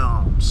like my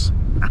arms.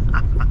 I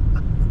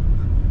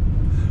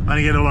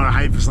only get a lot of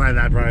hate for saying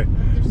that, bro.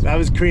 That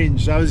was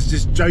cringe. That was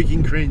just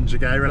joking cringe,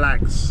 okay?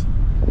 Relax.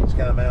 Let's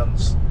go to the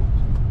mountains.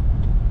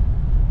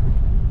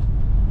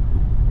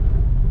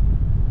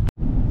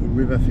 The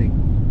river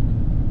thing.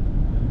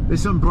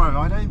 Listen, bro,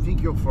 I don't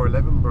think you're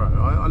 4'11", bro.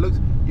 I looked,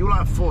 you were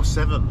like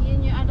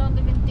 4'7". I don't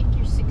even think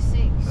you're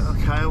 6'6".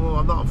 Okay, well,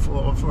 I'm not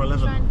 4'11". I'm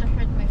trying to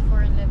hurt my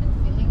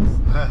 4'11" feelings.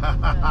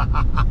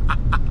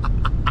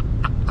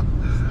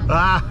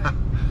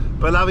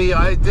 But lovey,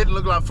 I didn't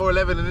look like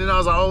 4'11", and then I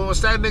was like, oh, we'll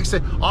stand next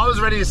to. I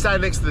was ready to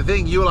stand next to the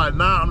thing. You were like,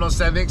 nah, I'm not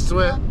standing next to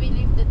it. Don't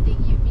believe the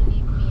thing. You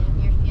believe me. I'm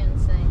your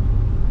fiancé.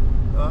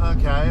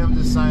 Okay, I'm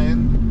just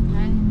saying. Okay?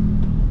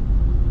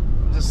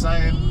 I'm just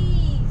saying.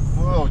 Please.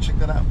 Whoa, check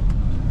that out.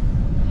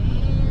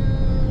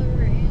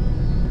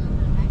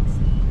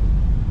 Relaxing.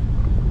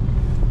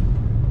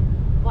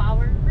 Wow,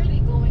 we're really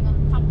going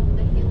on top of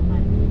the hill,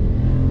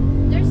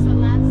 man. There's a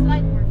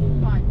landslide. We're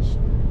fudged.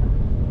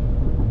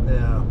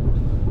 Yeah.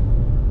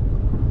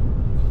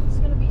 It's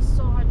gonna be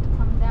so hard to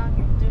come down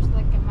here. There's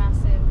like a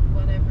massive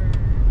whatever.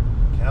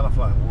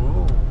 Counterflow.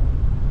 Whoa,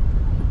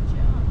 Good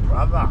job.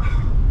 brother.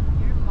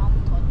 Your mom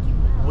taught you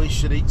well. We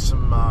should eat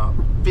some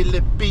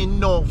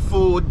Filipino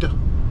food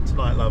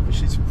tonight, love. We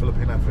should eat some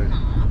Filipino food.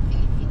 Nah,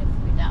 Filipino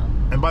food out.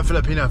 And by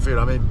Filipino food,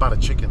 I mean butter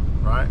chicken,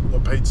 right? Or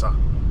pizza. Sure.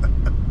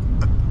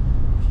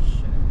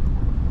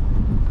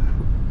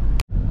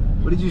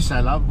 What did you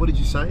say, love? What did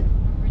you say?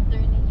 I'm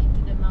returning you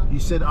to the mountain. You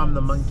said I'm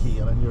the monkey,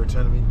 and then you're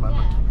returning me to my Yeah.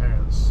 monkey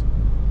parents.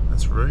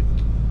 That's rude.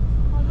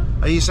 Oh, look.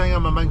 Are you saying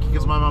I'm a monkey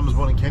because my mum was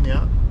born in Kenya? I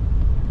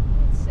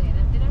didn't say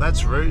that. Did I That's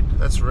say that? rude.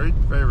 That's rude.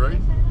 Very Did I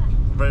rude. say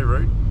that? Very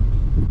rude.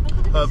 Look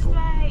at Purple.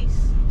 this place.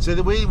 So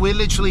that we're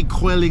literally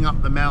coiling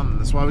up the mountain.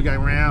 That's why we're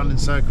going round in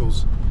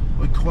circles.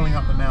 We're coiling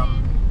up the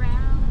mountain.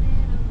 Round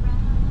and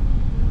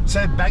around.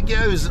 So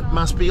Baguio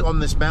must be on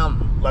this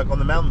mountain, like on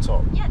the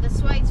mountaintop. Yeah,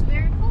 that's why it's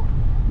very cool.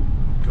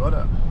 Got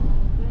it.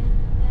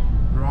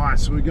 Right,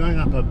 so we're going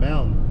up a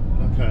mountain.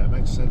 Okay, it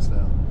makes sense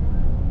now.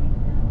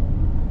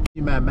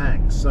 Mad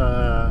Max,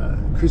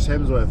 Chris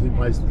Hemsworth, who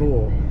plays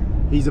Thor,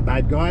 he's a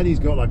bad guy and he's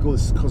got like all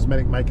this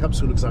cosmetic makeup,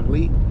 so it looks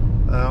ugly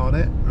on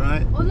it,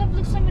 right? Oh,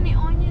 look, so many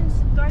onions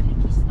and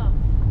garlicky stuff.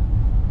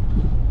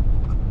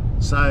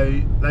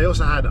 So they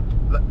also had,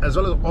 as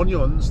well as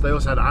onions, they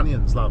also had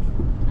onions, love.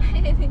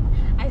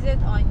 I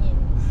said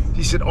onions.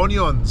 You said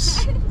onions.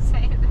 I didn't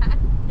say that.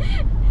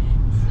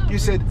 So You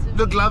said, rude to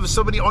look, me. love,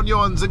 so many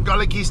onions and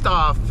garlicky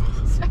stuff.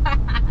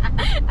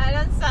 I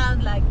don't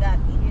sound like that,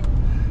 Ian.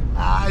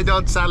 I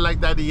don't sound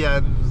like that,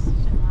 Ian. Such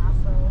an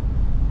asshole.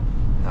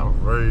 How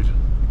rude.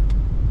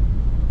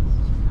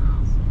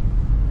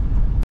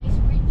 Nice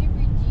bridgy.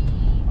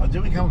 Oh,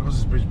 did we come across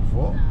this bridge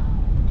before? No, of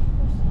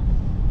course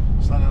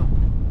not. Slow down.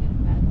 You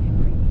have bad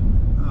memory.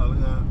 Oh, look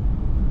at that.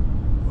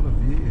 What a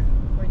view.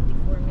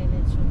 44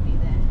 minutes will be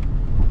there.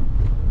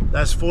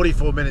 That's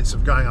 44 minutes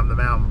of going up the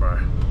mountain, bro.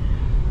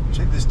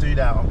 Check this dude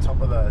out on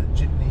top of the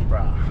jitney,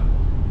 bro.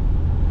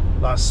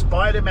 Like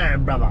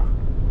Spider-Man, brother.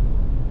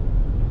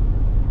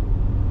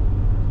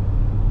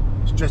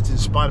 He's dressed in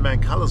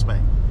Spider-Man colours,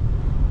 mate.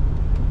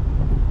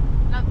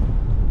 Love,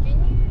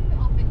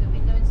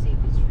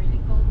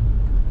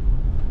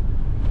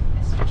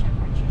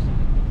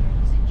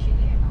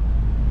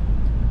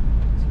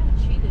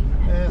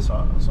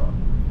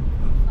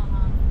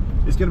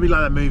 going to be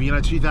like that movie, you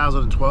know,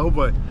 2012,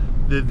 where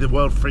the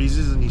world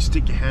freezes and you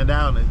stick your hand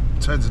out and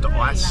it turns into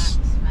ice.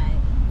 Mate.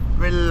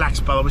 Relax,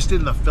 Bella. We're still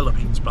in the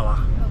Philippines,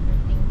 Bella.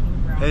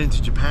 Overthinking, bro. Heading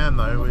to Japan,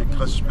 though. We're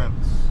close to Japan.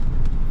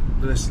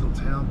 This little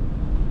town.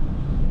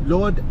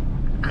 Lord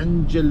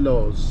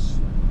Angelos.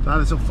 Oh,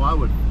 there's some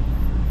firewood.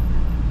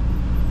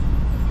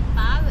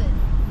 Firewood.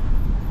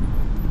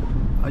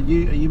 Are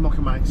you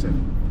mocking my accent?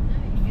 No,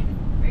 you're doing a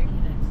very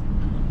good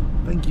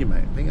accent. Thank you,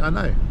 mate. I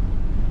know.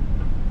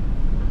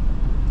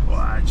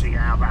 Wow, check it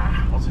out, bro.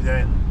 What's he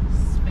doing?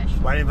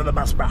 Special. Waiting for the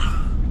bus, bro.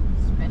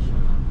 Special.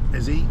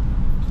 Is he?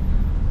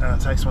 It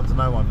takes one to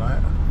know one,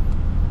 right?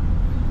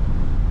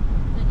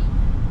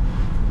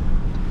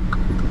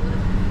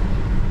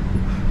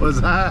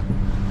 What's that?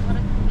 What a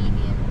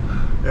comedian.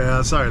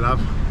 Yeah, sorry, love.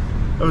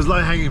 It was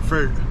low hanging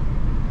fruit.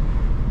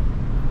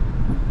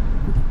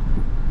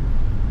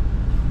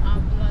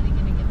 I'm bloody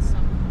gonna get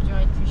some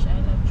dried fish. I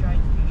love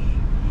dried fish.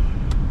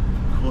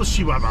 Of course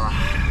you are, brother.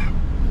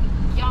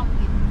 Yum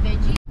with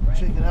veggies.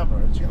 Check it out,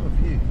 bro. Check out the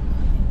view.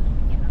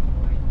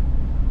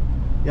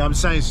 Yeah, I'm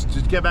saying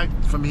to get back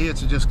from here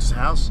to Jessica's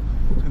house,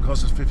 it's going to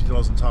cost us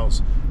 $50 in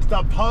tolls. It's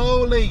the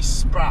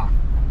police, bruh.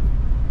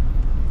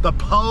 The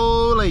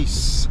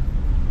police.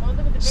 Oh,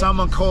 look at the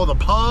Someone veggies. call the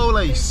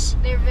police.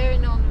 They're very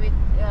known with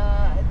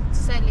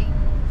selling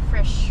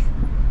fresh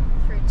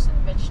fruits and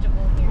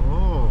vegetables here.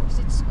 Oh. Because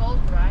it's cold,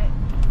 right?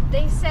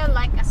 They sell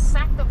like a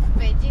sack of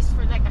veggies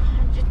for like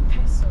 100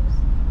 pesos.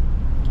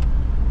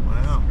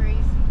 Wow. It's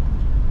crazy.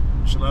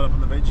 Should load up on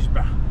the veggies,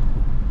 bruh.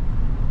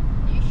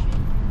 You should.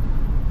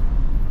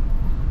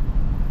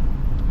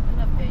 I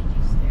love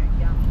veggies. They're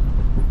yummy.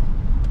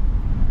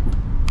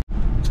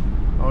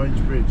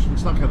 Orange Bridge.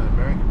 Looks like an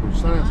American bridge.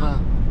 Slow down, slow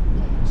down.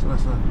 Slow down,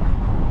 slow down.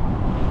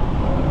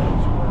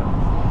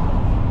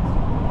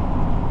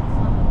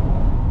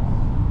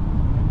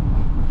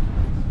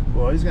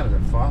 Well, he's going to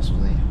go fast,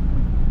 wasn't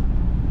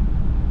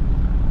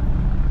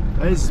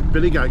he? This is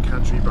Billy Goat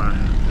country, bro.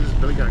 This is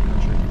Billy Goat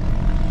country.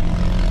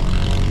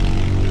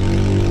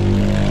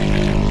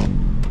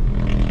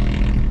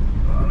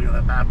 Oh, look at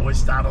that bad boy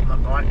start on the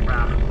bike,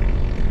 bro.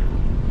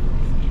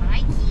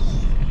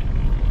 Mikey.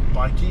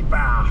 Bikey,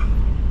 bro.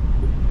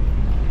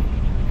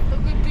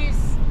 Look at this.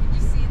 Did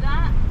you see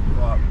that?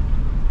 What?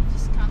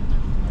 Just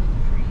counterflow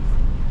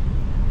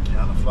crazy.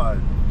 Counterflow.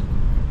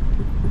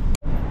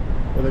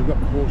 Well, they've got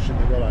caution.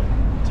 They've got like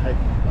tape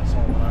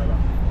someone over.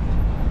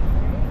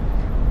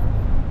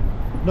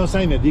 I'm not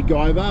saying they did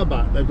go over,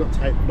 but they've got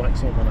tape like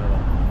someone over.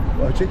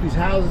 Well, check these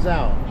houses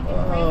out.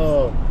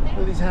 Oh, look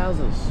at these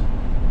houses.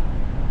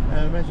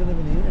 Imagine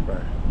living here,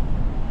 bro.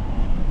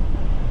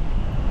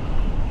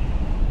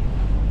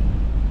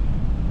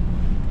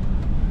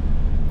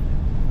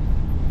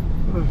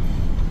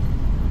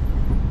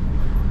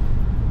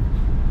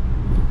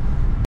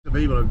 The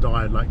people have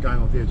died, like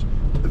going off the edge.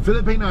 The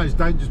Filipinos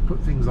don't just put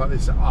things like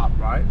this up,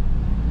 right?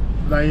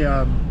 They,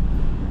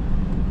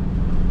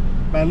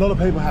 but a lot of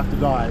people have to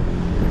die.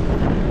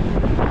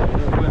 The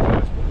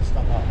Filipinos put this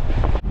stuff up.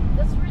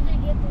 That's where they're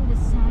getting the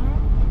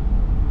sand.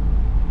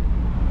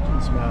 You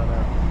can smell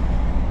that.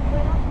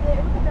 Right up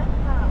there. Look at that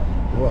house.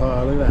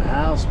 Whoa, look at that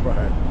house, bro.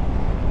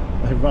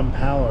 They run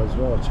power as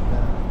well. Check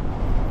that out.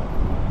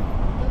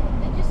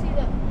 Did you see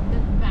the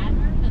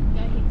banner that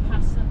guy he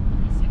passed the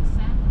police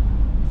exam?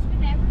 It's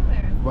been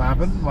everywhere. What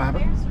happened? What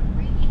happened? Parents are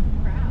really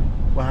proud.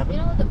 What happened?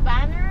 You know the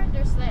banner?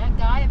 There's like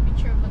a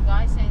picture of a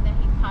guy saying that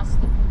he passed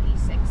the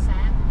police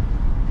exam.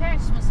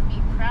 Parents must be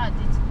proud.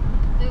 It's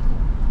the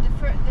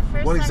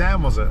first What time,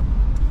 exam was it?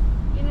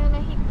 You know,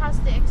 like he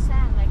passed the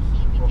exam, like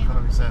he became What kind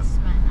of a exam?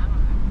 policeman. I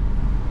don't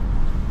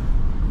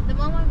know. The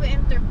moment we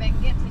entered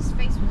Baguio, his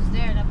face was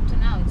there, and up to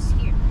now it's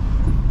here.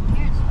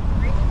 Parents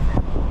are really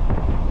proud.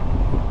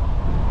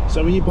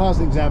 So when you pass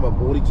an exam, a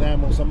board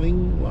exam or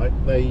something, like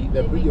they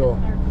put make your, a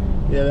mark.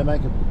 yeah, they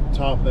make a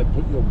tarp, they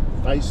put your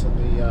face on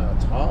the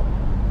tarp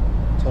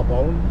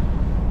on.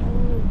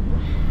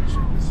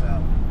 Check this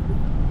out.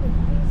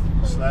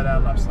 Slow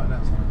down, love, slow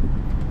down, slow down.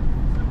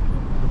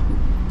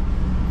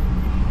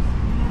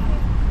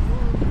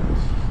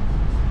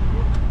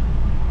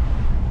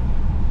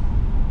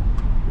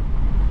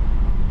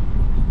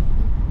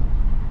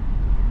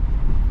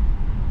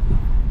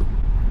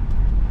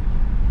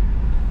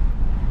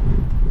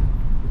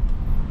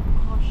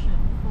 Caution,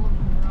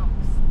 falling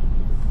rocks.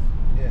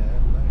 Yeah,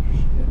 no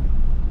shit.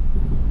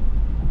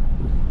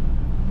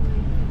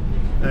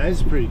 No, this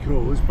is pretty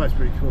cool. This place is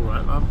pretty cool,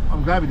 right?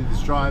 I'm glad we did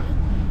this drive.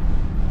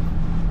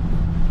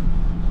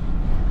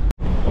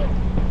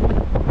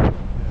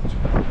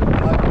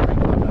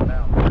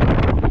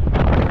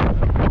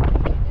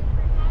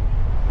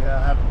 Yeah,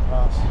 I haven't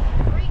passed.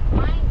 Free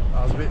climbing.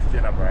 I was a bit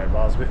thinner, bro. I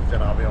was a bit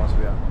thinner, I'll be honest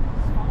with you.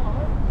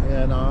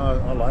 Yeah, no,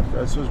 I like it.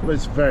 It's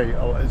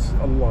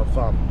a lot of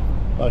fun.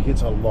 Like,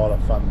 it's a lot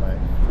of fun, mate.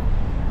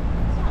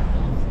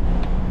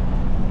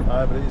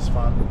 No, but it is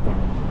fun.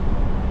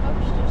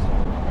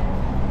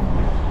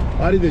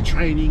 I did the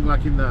training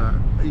like in the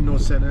indoor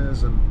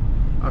centres, and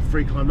I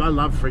free climbed. I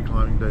love free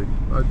climbing, dude.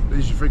 I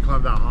usually free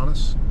climb without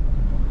harness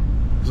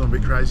because I'm a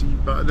bit crazy.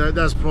 But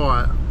that's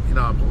probably, you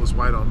know, I put this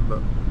weight on,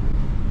 but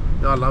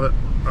no, I love it.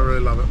 I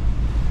really love it.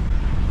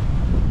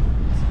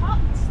 It's hot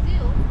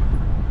still.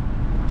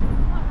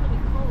 Not really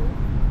cold.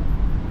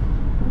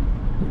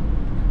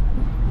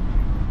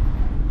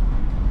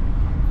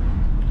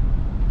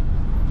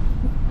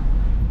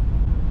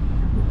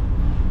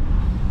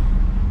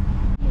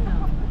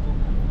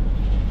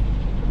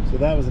 So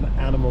that was an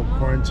animal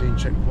quarantine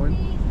checkpoint.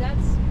 That's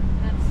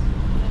where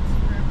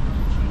we're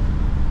approaching.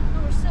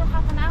 No, we're still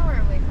half an hour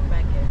away from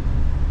Baguio.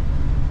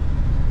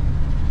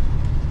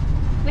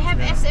 We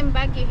have SM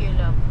Baguio here,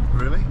 love.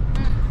 Really?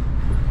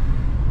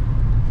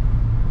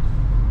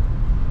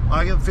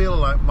 I can feel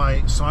like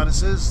my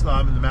sinuses that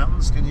I'm in the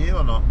mountains. Can you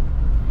or not?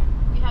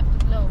 You have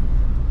to blow.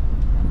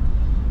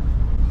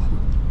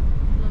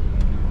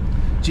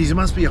 Geez, it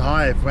must be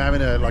high if we're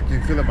having a, like, you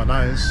can feel it in my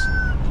nose.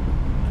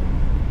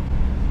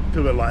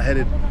 Feel a bit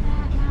lightheaded. Look at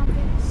that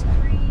mountain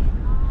screen.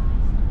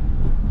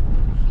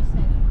 She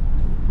said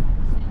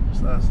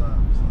it. That's that.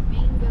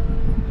 Bingo.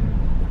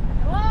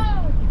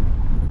 Whoa!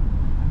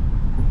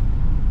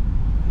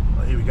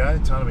 Well, here we go.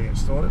 Time to get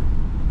started.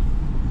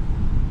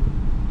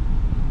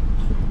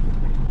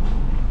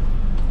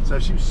 So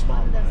she was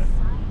smart, On the right? side,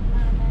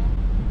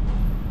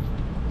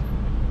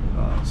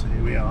 Oh, so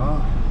here we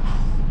are.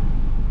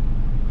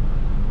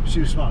 She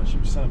was smart. She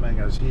was selling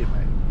mangoes here,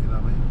 mate. You know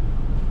what I mean?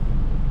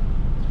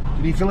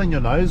 Can you feel in your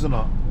nose or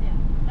not? yeah.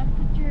 I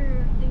put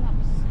your thing up.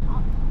 It's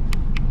hot.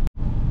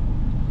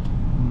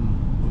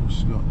 What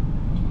she got?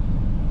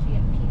 So you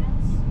have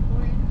peanuts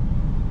for it.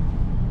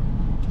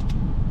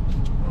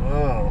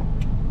 Oh.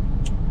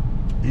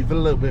 You feel a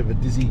little bit of a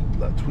dizzy,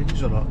 like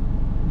twinge or not?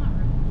 Not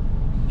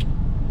really.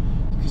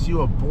 Because you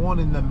were born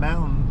in the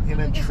mountain, in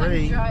a Because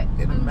tree, in a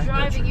I'm mango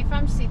driving. tree. If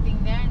I'm sitting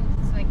there and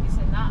it's like this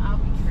and that, I'll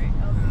be dizzy.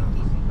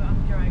 But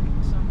I'm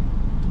driving,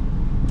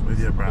 so With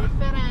you, bro.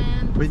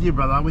 different. With you,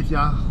 brother. With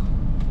ya.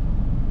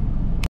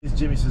 This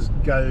Jimmy says,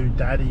 "Go,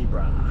 daddy,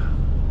 bruh."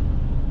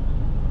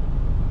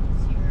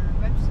 It's your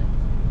website.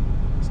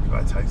 This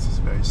guy takes this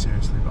very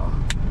seriously, bro.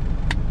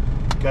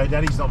 Go,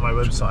 daddy's not my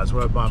website. It's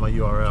where I buy my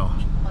URL.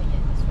 Oh yeah,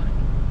 that's what I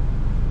mean.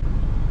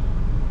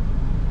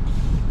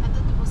 I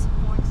thought there was a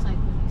porn site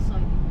when you saw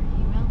it in your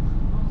email.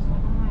 I was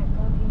like, oh my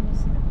god, you're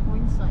missing a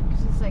porn site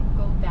because it's like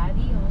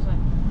GoDaddy. I was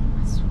like,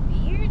 that's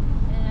weird.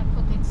 And I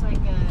put it's like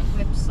a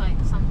website,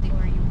 something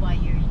where you buy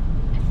your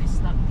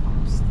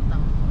fs.com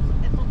stuff.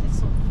 I thought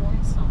it's a porn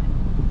site.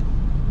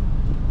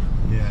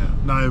 Yeah.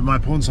 No, my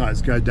porn site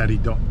is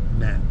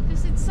godaddy.net.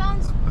 Because it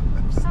sounds a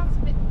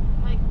bit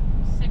like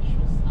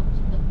sexual stuff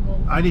to the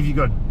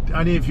go.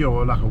 Only if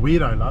you're like a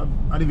weirdo, love.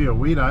 Only if you're a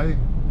weirdo.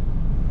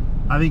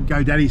 I think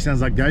GoDaddy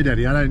sounds like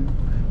GoDaddy.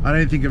 I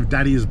don't think of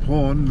daddy as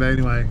porn, but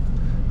anyway,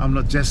 I'm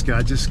not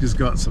Jessica. Jessica's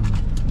got some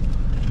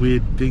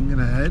weird thing in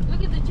her head.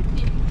 Look at the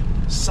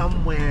gypsy.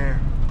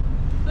 Somewhere.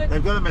 Look,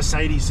 They've got a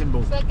Mercedes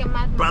symbol. it's like a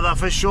mad Brother,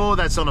 for sure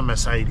that's not a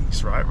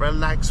Mercedes, right?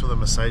 Relax with a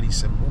Mercedes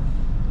symbol.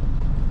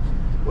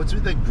 What's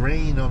with the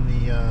green on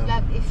the...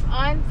 Like, if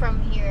I'm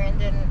from here and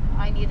then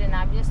I need an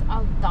ambulance,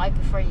 I'll die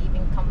before you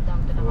even come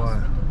down to the Why?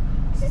 hospital.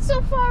 Because it's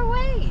so far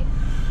away.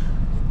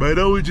 But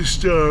I would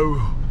just... They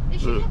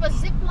should have a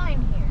zip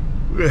line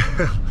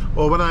here.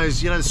 or one of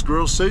those, you know, the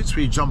squirrel suits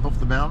where you jump off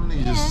the mountain,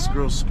 you just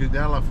squirrel scoot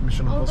down like from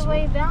Mission All Impossible. the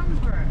way down,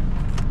 bro.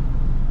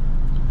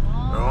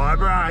 Alright,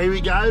 bruh, here we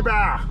go,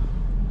 bruh.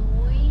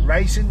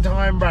 Racing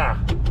time, bruh.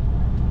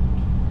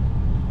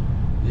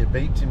 You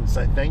beat him,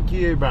 say thank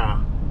you,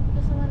 bruh.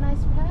 Because I'm a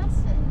nice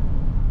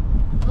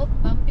person. Oh,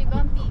 bumpy,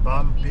 bumpy.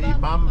 Bumpy,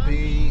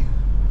 bumpy.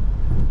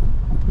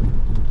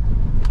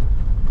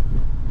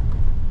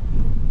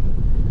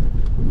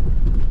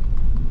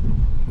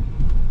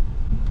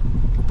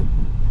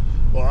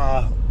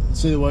 Wow,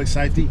 see the work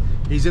safety.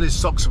 He's in his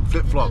socks and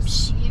flip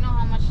flops. You know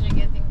how much they're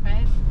getting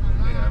paid?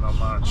 Yeah, not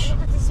much. Oh,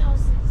 look at these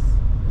houses.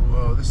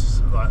 Well, this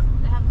is like.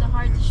 They have the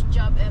hardest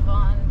job ever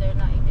and they're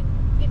not even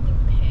getting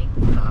paid.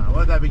 What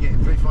would they be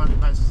getting?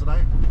 300 pesos a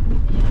day?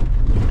 Yeah.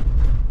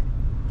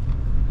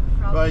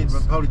 Right,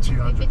 Province. probably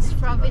 200. If it's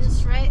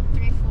province, right?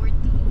 340.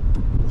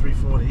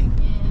 340. Yeah.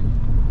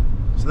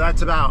 So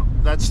that's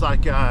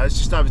like, it's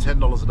just over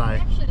 $10 a They day.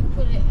 actually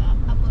put it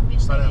up a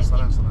bit. Slow down, like, slow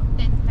I down, think slow down.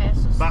 10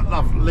 pesos. But more.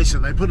 love,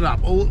 listen, they put it up.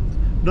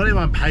 Not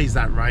everyone pays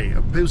that rate.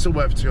 People still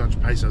work for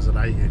 200 pesos a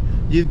day here.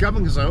 The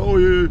government can say, oh,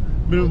 you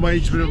minimum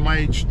wage, minimum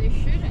wage. They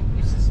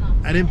shouldn't. This is not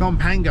And in fair.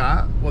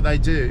 Pampanga, what they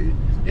do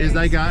is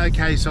they go,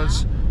 okay, so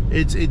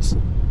it's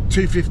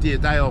 250 a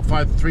day or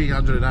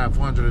 300 a day or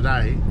 400 a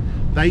day.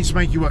 They just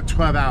make you work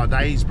 12-hour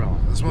days, bro.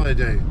 That's what they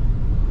do.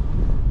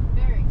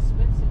 Very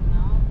expensive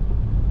now.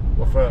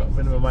 What for Price is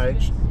minimum wage?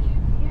 expensive.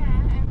 Yeah,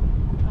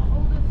 and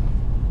all the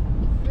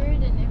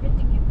food and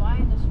everything you buy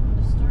from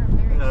the store are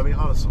very Yeah, it'll be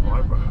hard to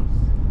survive, bro.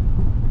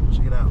 nowadays.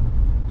 Check it out.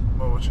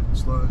 Oh, watch it.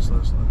 Slow,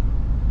 slow, slow.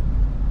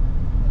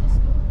 Let's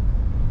go.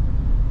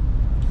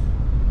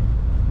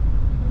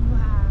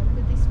 Wow, look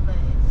at this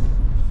place.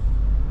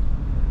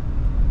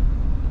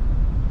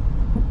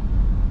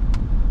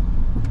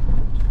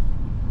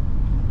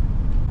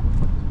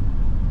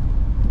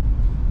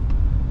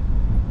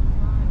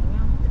 Climbing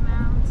up the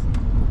mountain.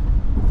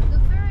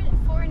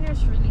 Do foreigners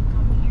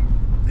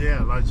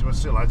loads. We're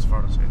still loads of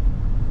foreigners here.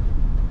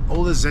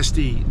 All the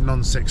zesty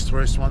non-sex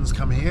tourist ones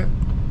come here.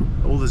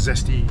 All the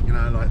zesty, you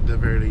know, like the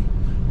very.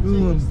 So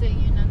you're saying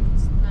you're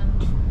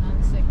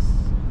non-sex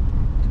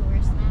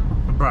tourist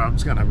now? Bro, I'm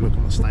just gonna have a look.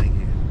 I'm not staying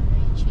here. Are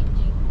you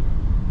changing?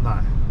 No,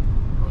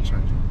 I'm not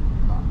changing.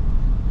 No,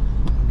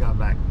 I'm going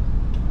back.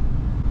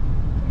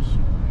 For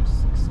sure,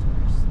 sex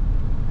tourist.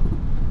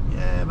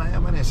 Yeah, mate,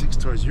 I'm only a sex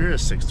tourist. You're a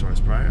sex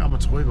tourist, bro. I'm a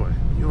toy boy.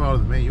 You're older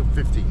than me. You're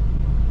 50.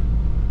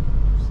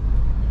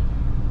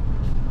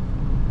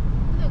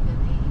 Look at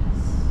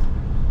these.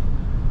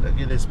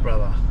 Look at this,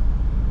 brother.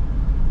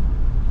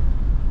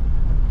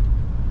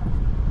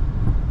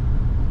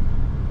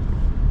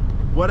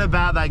 What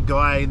about that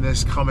guy in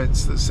this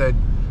comments that said,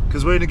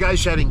 because we're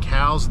negotiating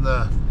cows in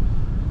the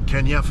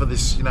Kenya for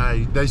this, you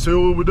know, they say,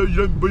 oh, we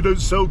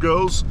don't sell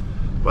girls.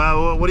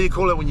 Well, what do you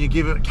call it when you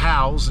give it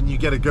cows and you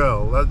get a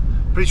girl?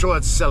 Pretty sure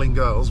that's selling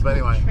girls, but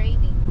anyway.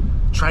 Trading.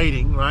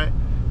 Trading, right?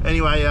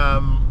 Anyway,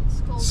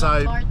 It's called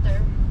so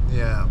barter.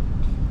 yeah.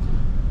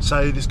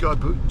 So this guy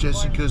put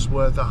Jessica's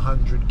worth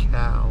 100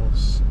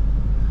 cows.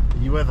 Are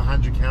you worth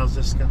 100 cows,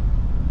 Jessica?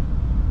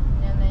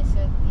 And I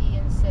said,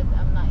 Ian said,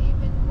 I'm not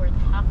even worth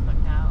half a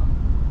cow.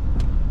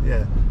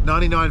 Yeah,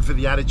 99 for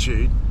the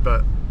attitude,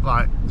 but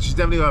like she's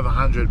definitely over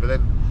 100. But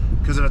then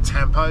because of a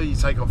tempo, you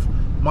take off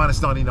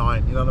minus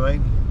 99. You know what I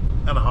mean?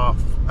 And a half.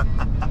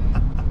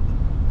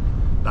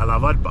 No,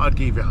 love, I'd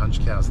give you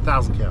 100 cows,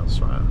 1,000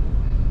 cows, right?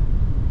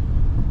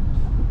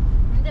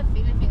 In the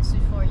Philippines,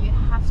 before you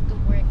have to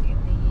work in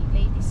the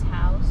lady's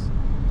house,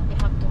 you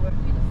have to work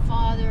with the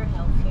father,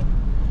 help him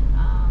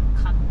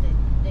cut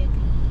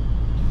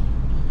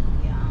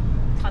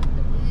cut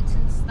the woods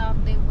and stuff.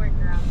 They work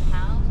around the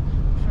house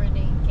before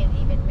they can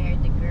even marry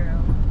the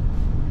girl.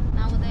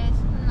 Nowadays,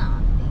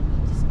 nothing.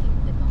 You just keep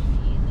them on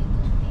few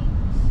little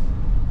things.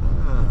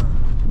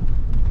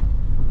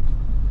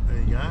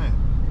 There you go.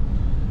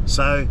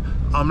 So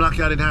I'm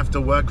lucky I didn't have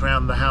to work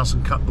around the house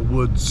and cut the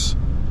woods,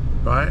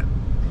 right?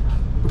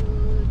 Cut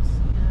woods,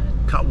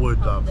 Cut wood,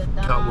 help love. the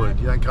dad. Cut wood.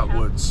 You don't cut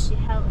woods. You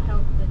help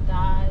the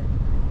dad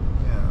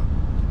Yeah.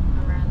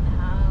 around the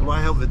house. Well,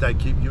 I help the dad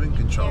keep you in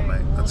control,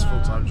 Carry mate. That's a water.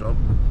 full-time job.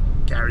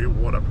 Carry your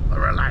water.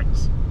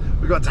 Relax.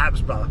 We got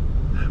tabs, brother.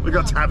 We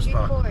got tabs,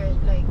 before, brother.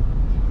 like,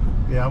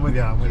 Yeah, I'm with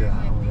you. I'm with you. during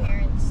I'm with my you.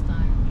 parents'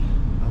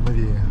 time. I'm with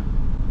you.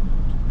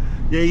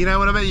 Yeah, you know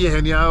when I met you,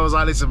 Henya, I was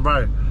like, listen,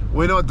 bro,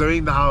 we're not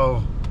doing the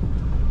whole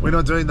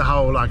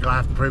like I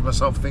have to prove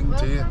myself thing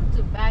to you. Welcome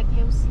to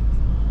Baguio City.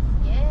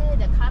 Yeah,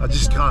 the capital. I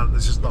just can't.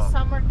 It's just the not.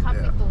 summer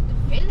capital of the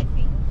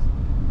Philippines.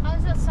 How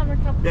is that summer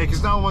capital? Yeah,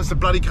 because no one wants to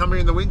bloody come here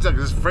in the winter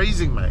because it's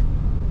freezing, mate.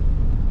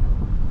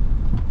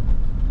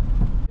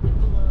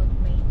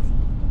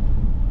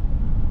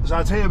 So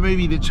I'll tell you a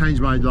movie that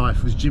changed my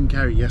life was Jim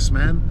Carrey, Yes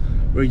Man,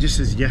 where he just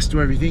says yes to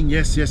everything.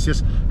 Yes, yes,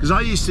 yes. Because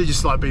I used to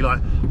just like be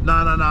like, no,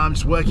 I'm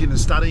just working and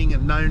studying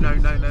and no.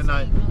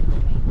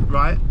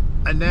 Right?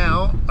 And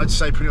now I just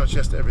say pretty much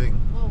yes to everything.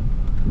 Whoa.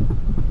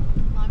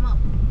 I'm up.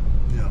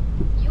 Yeah.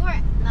 You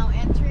are now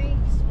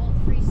entering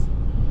smoke-free city.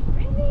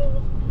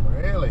 Really?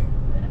 Really?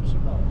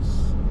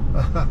 Vegetables.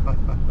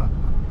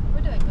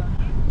 Where do I go?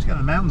 Just go to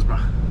the mountains, bro.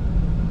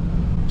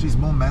 Jeez,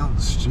 more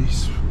mountains.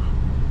 Jeez.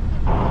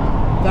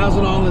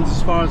 1,000 Islands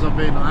as far as I've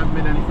been. I haven't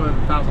been any further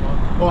than 1,000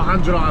 Islands. Or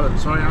 100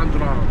 Islands, sorry,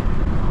 100 Islands.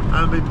 I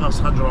haven't been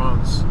past 100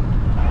 Islands.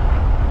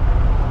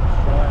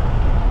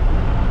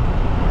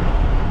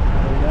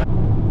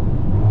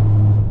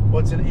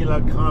 What's an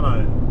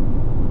Ilocano?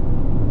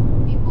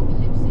 People who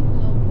lives in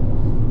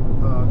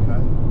locals. Oh,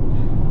 okay.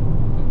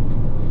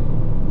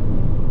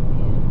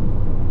 Yeah.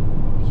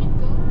 We should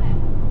go there.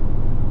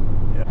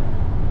 Yeah.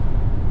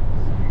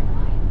 Sorry,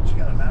 Check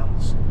out the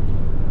mountains.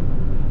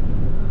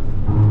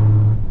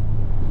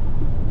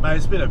 Mate,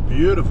 it's been a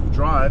beautiful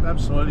drive,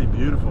 absolutely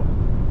beautiful.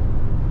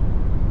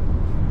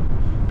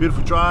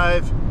 Beautiful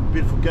drive,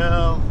 beautiful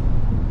girl.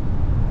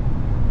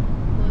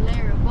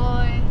 Bolero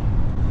boy.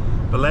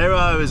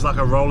 Bolero is like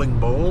a rolling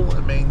ball.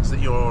 It means that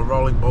you're a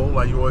rolling ball.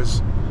 Like you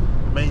always,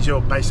 it means you're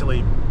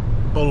basically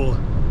bull,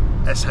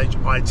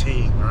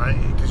 S-H-I-T,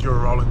 right? Because you're a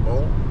rolling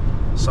ball.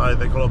 So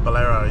they call it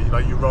bolero.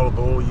 Like you roll a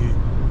ball, you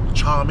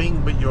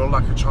charming, but you're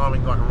like a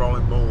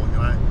rolling ball, you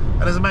know?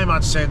 It doesn't make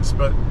much sense,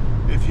 but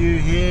if you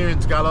hear in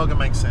Tagalog, it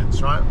makes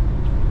sense, right?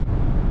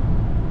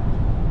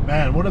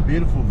 Man, what a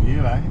beautiful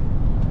view, eh?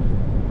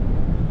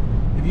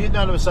 If you'd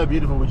known it was so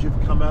beautiful, would you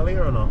have come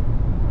earlier or not?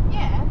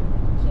 Yeah,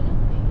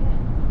 absolutely,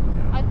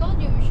 yeah. I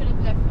told you we should have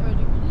left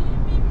earlier.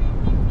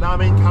 No, I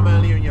mean come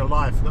earlier in your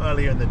life, not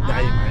earlier in the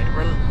day, mate.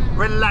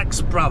 Relax,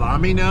 brother. I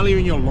mean earlier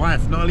in your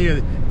life, not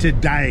earlier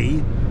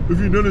today. If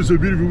you'd known it was so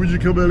beautiful, would you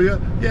come earlier?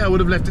 Yeah, I would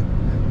have left at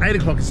 8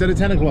 o'clock instead of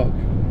 10 o'clock.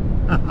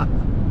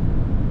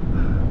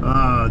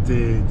 Oh,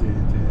 dear.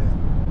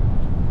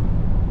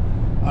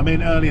 I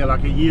mean earlier,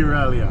 like a year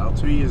earlier, or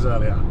 2 years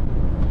earlier.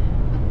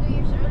 But 2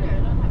 years earlier, I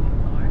don't have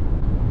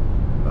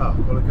a car.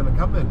 Oh, well, it's going to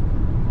come then.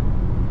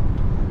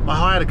 I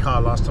hired a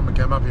car last time I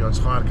came up here. I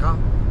just hired a car.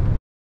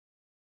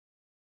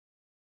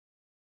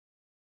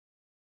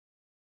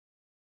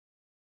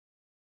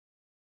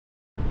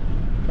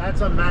 That's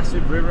that's a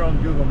massive river on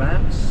Google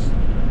Maps.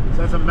 So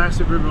that's a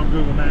massive river on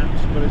Google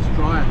Maps, but it's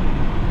dry.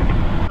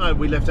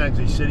 We left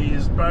Anglesey City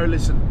is, bro,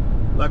 listen,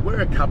 like we're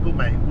a couple,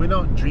 mate. We're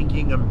not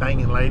drinking and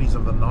banging ladies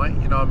of the night,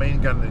 you know what I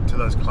mean? Going into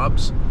those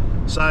clubs.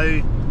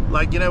 So,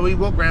 like, you know, we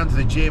walk around to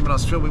the gym and I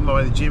was filming my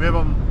way to the gym.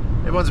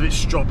 Everyone's a bit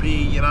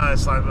stroppy, you know,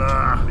 it's like, you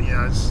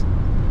know, it's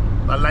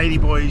like lady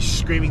boys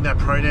screaming their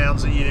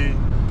pronouns at you.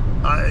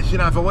 You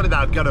know, if I wanted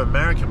that, I'd go to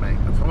America, mate.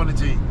 If I wanted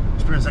to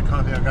experience that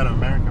kind of thing, I'd go to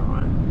America,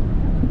 right?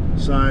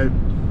 So,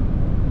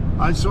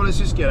 I just want to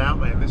just get out,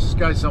 man. Let's just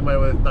go somewhere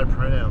with no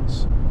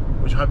pronouns,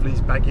 which hopefully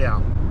is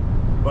Baguio.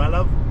 Right,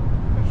 love?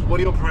 What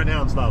are your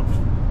pronouns, love?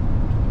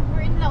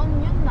 We're in La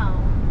Union now.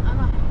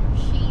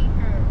 She,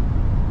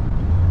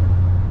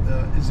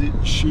 her. Is it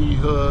she,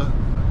 her?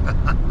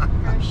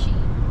 Her, she.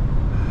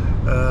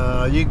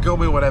 You can call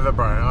me whatever,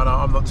 bro.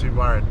 I'm not too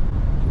worried.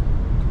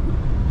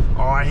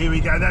 Alright, here we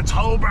go. That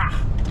toll, bruh.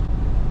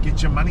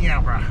 Get your money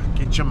out, bruh.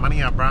 Get your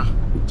money out, bruh.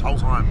 Toll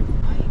time.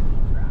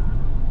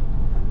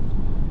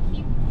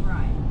 Keep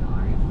right.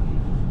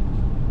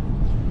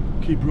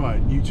 Keep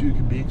right. You two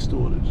can be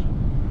extorted.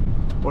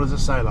 What does it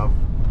say, love?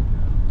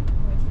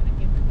 It's gonna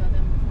keep them from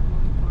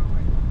moving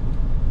forward.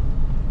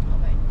 Oh,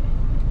 wait.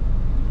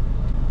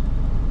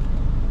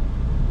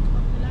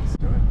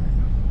 Go ahead, mate.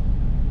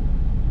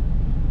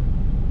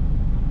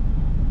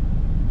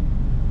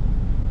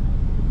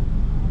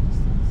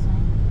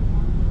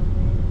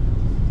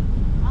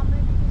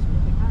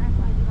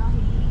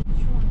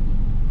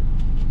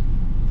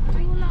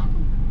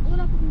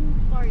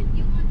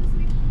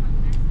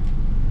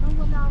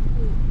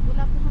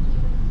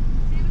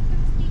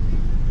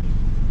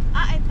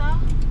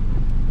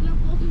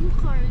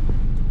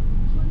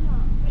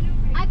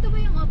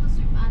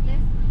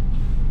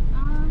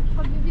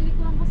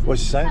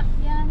 What's she saying?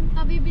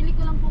 Kabibili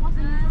ko lang po kasi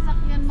ng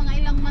sasakyan mga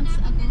ilang months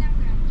ago.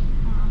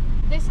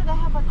 They said I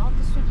have an auto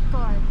sweep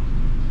card.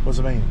 What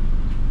does it mean?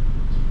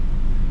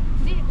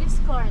 This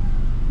card.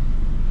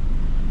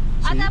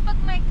 See? Dapat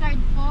may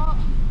card po.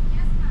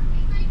 Yes, ma'am.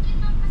 May card din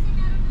ma'am kasi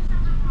meron na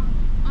siyang account.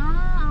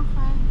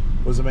 Okay.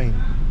 What does it mean?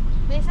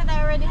 They said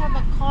I already have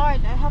a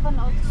card. I have an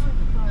auto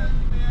sweep card.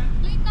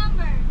 Plate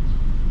number.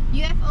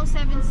 UFO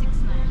 769.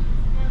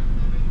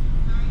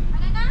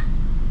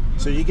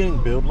 So you're getting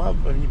billed, love?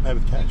 Or you pay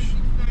with cash?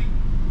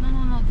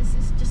 No. This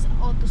is just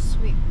auto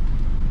sweep.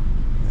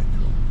 Yeah,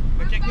 cool.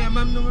 Pa-check niya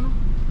ma'am nung ano?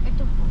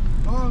 Ito po.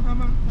 Oo,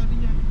 tama. Sabi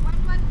niya.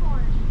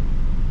 114.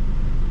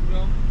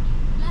 No?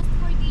 Last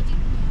 4 digit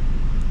niya.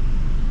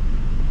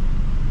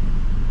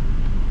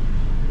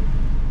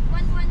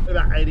 114.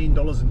 About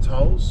 $18 in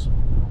tolls.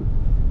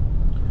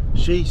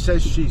 She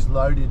says she's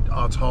loaded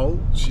our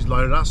toll. She's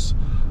loaded us.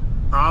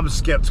 I'm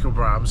skeptical,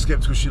 bro. I'm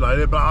skeptical she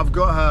loaded it, but I've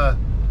got her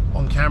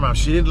on camera. If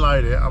she didn't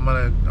load it,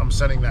 I'm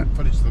sending that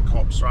footage to the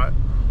cops, right?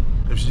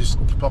 If she just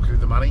pocketed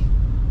the money.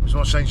 I'm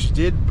not saying she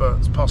did, but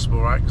it's possible,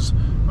 right? Because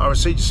our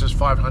receipt just says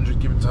 500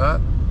 given to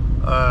her.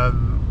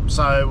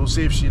 So we'll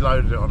see if she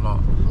loaded it or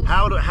not.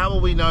 How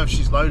will we know if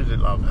she's loaded it,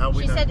 love? How will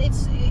we know? She said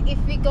it's if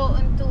we go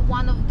into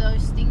one of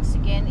those things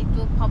again, it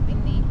will pop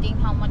in the thing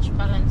how much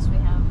balance we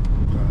have.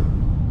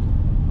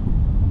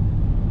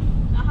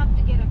 I have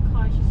to get a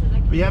car. She said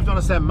But you have to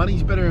understand,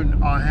 money's better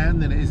in our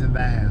hand than it is in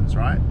their hands,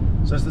 right?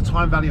 So it's the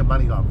time value of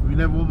money, love. We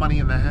never want money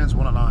in their hands,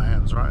 we want it in our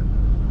hands, right?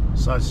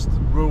 So it's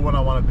rule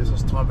 101 of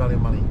business, time value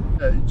of money.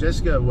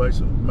 Jessica works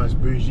at the most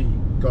bougie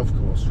golf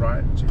course,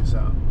 right? Check this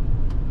out.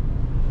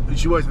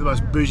 She works at the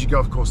most bougie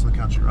golf course in the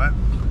country, right?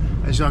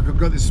 And she's like, I've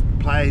got this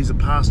player, he's a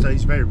pastor,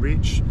 he's very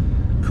rich.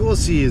 Of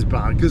course he is,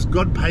 but because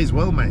God pays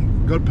well, mate.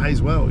 God pays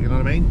well, you know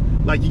what I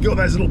mean? Like, you got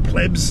those little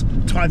plebs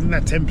tithing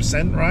that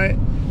 10%, right?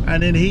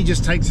 And then he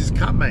just takes his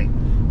cut, mate.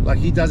 Like,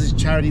 he does his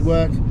charity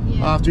work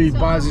after he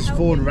buys his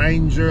Ford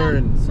Ranger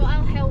and so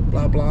I'll help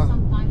blah blah.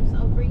 Sometimes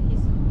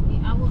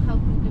I will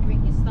help him to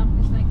bring his stuff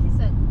because like he's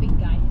a big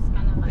guy. He's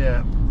kind of like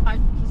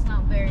hard. He's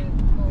not very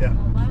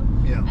mobile.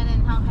 Yeah.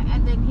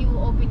 And then he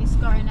will open his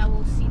car and I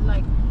will see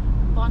like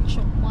a bunch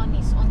of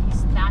monies on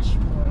his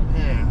dashboard.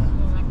 Yeah.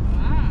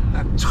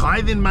 Like, That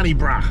tithing money,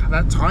 bruh.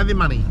 That tithing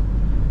money.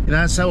 You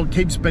know, so it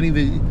keeps Benny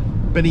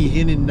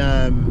in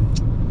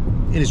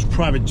his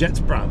private jets,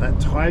 bruh. That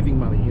tithing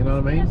money, you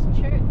know what I mean? There's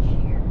church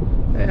here.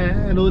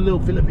 Yeah, and all the little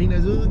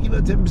Filipinos, oh, give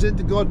that 10%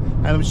 to God.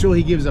 And I'm sure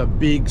he gives a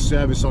big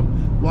service on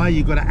why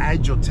you got to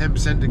add your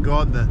 10% to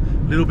God, the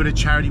little bit of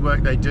charity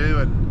work they do,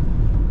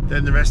 and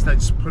then the rest they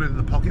just put it in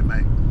the pocket,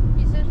 mate.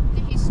 He said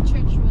his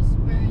church was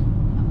burned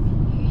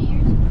a few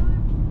years ago,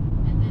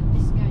 and then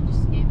this guy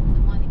just gave him the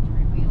money to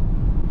rebuild.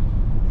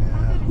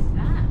 How good is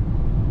that?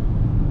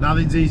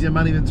 Nothing's easier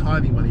money than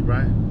tithing money,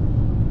 bro.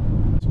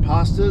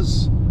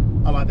 Pastors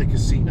are like the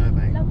casino,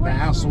 mate. The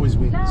house always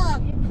wins.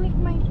 You click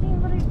my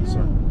thing, what are you doing?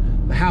 Sorry.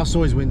 The house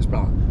always wins,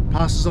 brother.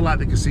 Pastors are like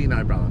the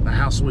casino, brother. The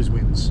house always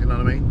wins, you know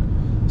what I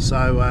mean?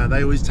 So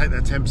they always take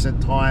their 10%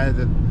 tithe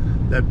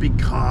and their big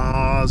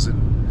cars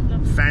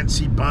and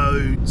fancy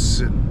boats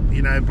and,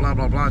 you know, blah,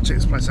 blah, blah. Check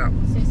this place out.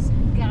 It says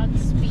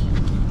Godspeed.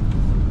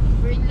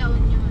 We're in La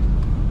Union.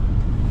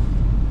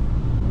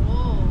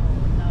 Whoa,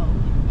 La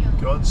Union.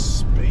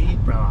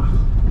 Godspeed, brother.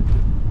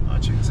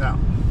 check this out.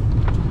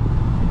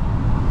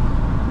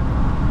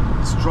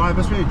 It's dry.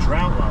 Must be a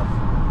drought, love.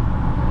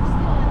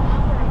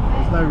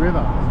 There's no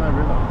river. There's no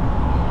river.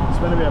 It's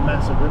meant to be a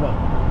massive river.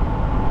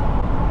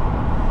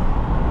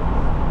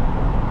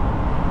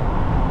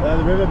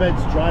 The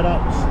riverbed's dried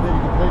up. It's nearly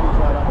completely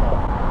dried up now.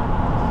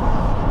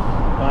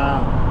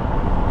 Wow.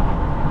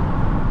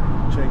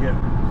 Check it.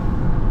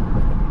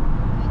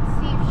 Let's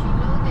see if she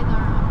loaded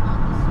or on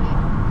the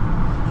Swift.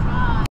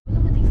 Try.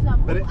 Look at these love.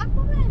 But it- Oh,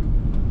 Aquaman.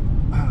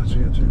 Oh, check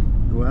it, check it.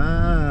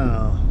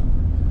 Wow.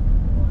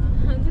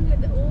 Look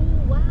at the, oh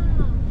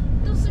wow.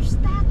 Those are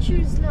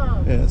statues,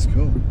 love. Yeah, that's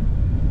cool.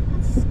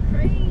 That's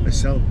crazy. They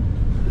sell them.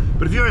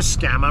 But if you're a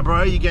scammer,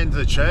 bro, you get into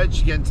the church,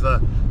 you get into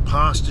the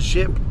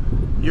pastorship,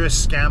 you're a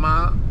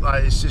scammer.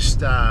 Like, it's just,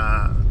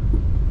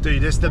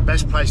 dude, that's the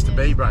best place to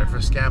be, bro, for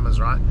scammers,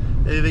 right?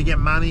 If you get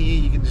money,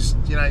 you can just,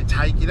 you know,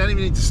 take. You don't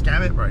even need to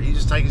scam it, bro. You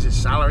just take it as a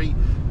salary,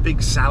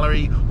 big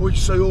salary. Or you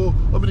say, oh,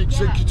 I'm an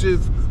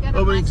executive.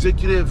 I'm an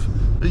executive.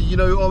 You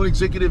know, I'm an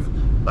executive.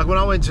 Like when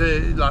I went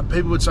to, like,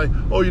 people would say,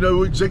 oh, you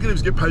know,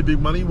 executives get paid big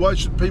money. Why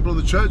should people in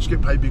the church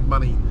get paid big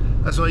money?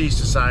 That's what I used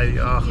to say.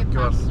 Oh, Your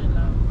God. pastor,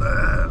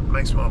 love.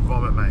 Makes me want to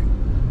vomit, mate.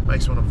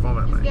 Makes me want to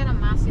vomit, He's mate. got a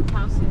massive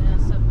house in a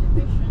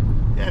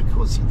subdivision. Yeah, of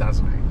course he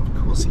does, mate.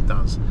 Of course he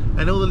does.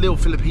 And all the little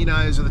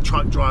Filipinos and the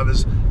truck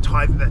drivers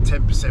tithing that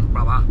 10%,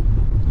 brother.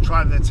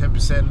 Tithing that 10%.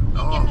 He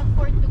can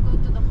afford to go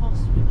to the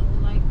hospital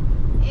like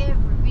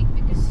every week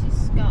because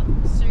he's got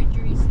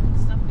surgeries and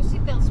stuff. Because he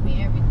tells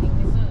me everything.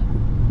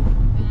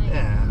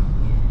 Yeah.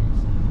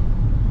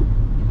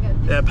 Yeah.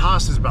 Yeah,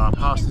 pastors, brother.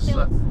 Pastors.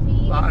 Like,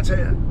 I tell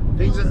you,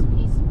 things that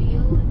his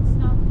bill and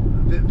stuff.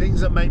 the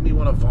things that make me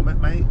want to vomit,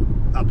 mate,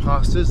 are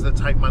pastors that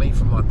take money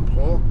from like the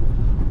poor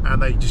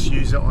and they just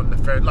use it on the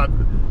fair, like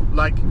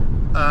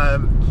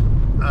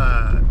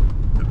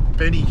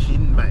Benny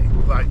Hinn, mate.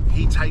 Like,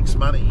 he takes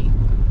money,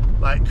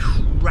 like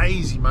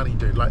crazy money,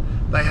 dude. Like,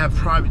 they have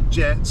private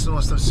jets and all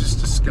that stuff. It's just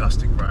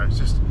disgusting, bro. It's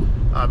just,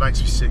 it makes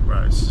me sick,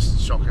 bro. It's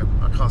just shocking.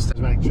 I can't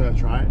stand it.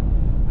 Church, right?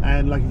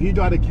 And like, if you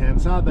died of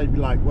cancer, they'd be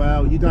like,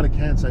 well, you died of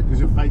cancer because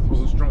your faith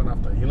wasn't strong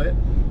enough to heal it,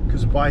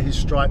 because by his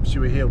stripes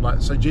you were healed.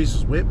 Like, so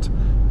Jesus whipped,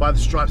 by the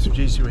stripes of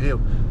Jesus you were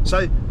healed.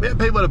 So we had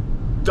people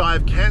that die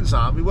of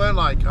cancer. We weren't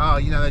like, oh,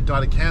 you know, they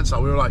died of cancer.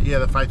 We were like, yeah,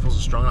 the faith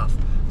wasn't strong enough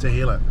to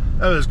heal it.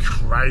 That was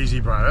crazy,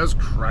 bro. That was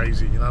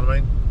crazy, you know what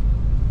I mean?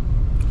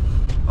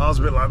 I was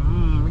a bit like,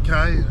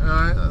 okay, all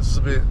right, that's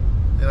a bit,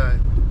 you know,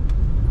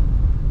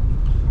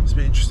 it's a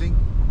bit interesting.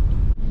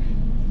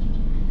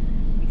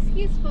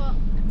 Excuse po.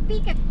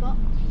 Ticket po.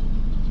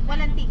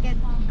 Walang ticket.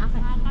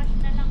 Okay. Cash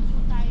na lang po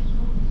tayo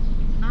po.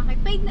 Okay.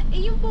 Paid na,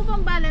 yung po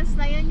bang balance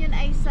na yun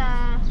ay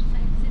sa... Sa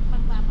exit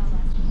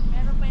pagbabawas.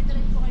 Pero pwede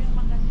rin po kayong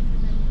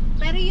mag-additional.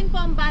 Pero yun po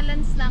ang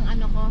balance ng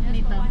ano ko Yes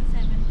nito. po,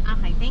 170.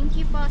 Okay, thank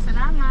you po.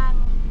 Salamat.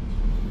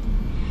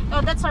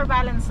 Oh, that's our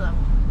balance though.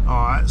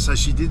 All right, so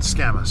she did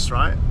scam us,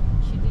 right?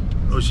 She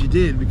did. Well, she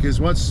did, because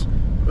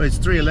it's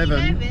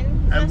 311.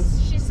 11,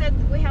 because she said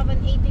we have an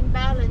 18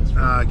 balance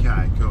from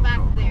Okay, cool. back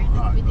cool, there cool.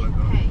 that All we right, didn't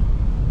got it. pay.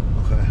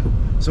 Okay.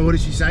 So what did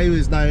she say?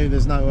 There's no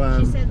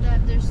She said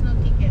that there's no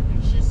ticket.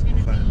 It's just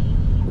gonna Okay.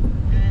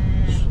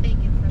 be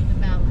taken from the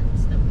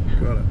balance that we have.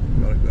 Got it.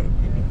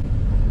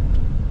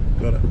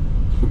 Got it.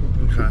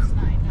 Okay. It's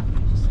not enough.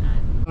 We just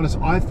add. Honest,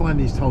 I find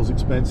these tolls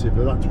expensive.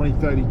 They're like $20,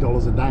 $30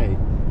 a day.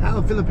 How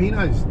are the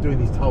Filipinos doing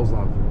these tolls,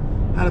 love?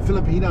 How do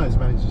Filipinos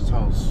manage these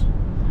tolls?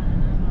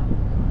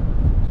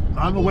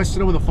 I'm a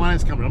Westerner with a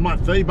finance company. I'm like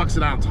 $30 a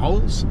day on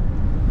tolls.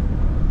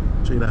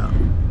 Check it out.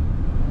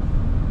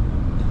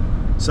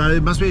 So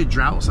it must be a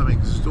drought or something,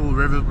 because all the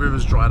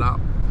rivers dried up.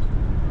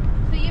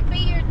 So you pay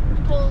your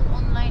toll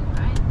online,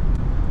 right?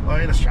 Oh,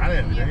 in Australia,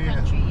 In your yeah.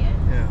 country, yeah.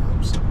 Yeah,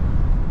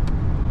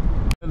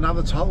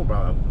 another toll,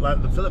 bro.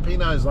 Like, the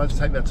Filipinos like to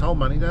take their toll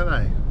money, don't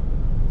they?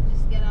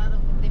 Just get out of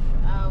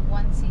a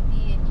one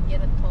city and you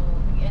get a toll.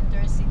 You enter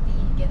a city,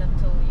 you get a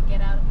toll. You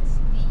get out of the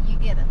city, you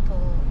get a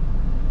toll.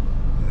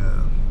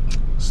 Yeah.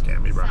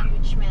 Scammy, bro.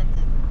 Sandwich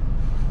method.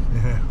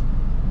 Yeah.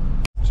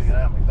 Check it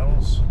out,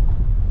 McDonald's.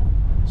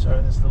 So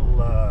this little,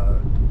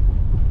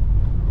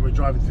 we're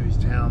driving through these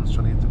towns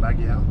trying to get to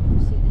Baguio. You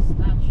see the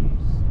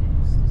statues.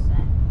 It's the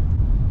same.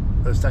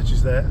 The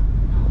statues there.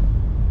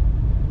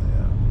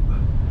 Yeah.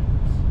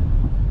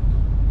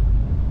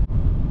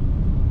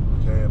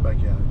 Okay, yeah,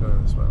 Baguio. Go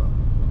this way.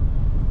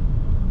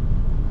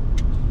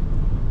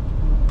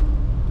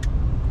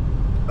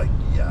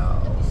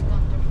 Baguio. The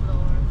discounter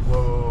floor.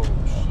 Whoa.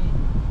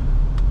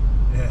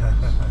 Yeah.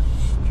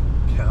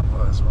 Can't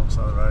buy this wrong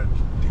side of the road.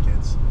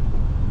 Dickheads.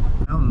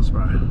 Mountains,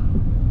 bro.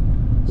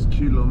 It's a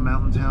cute little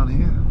mountain town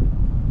here.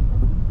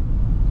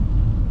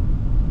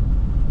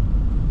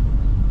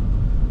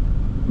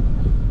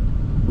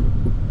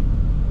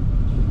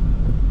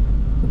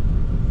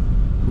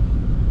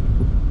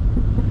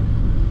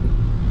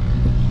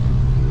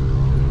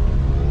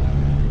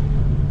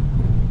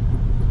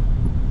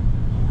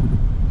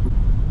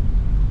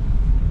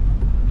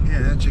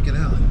 Yeah, check it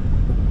out.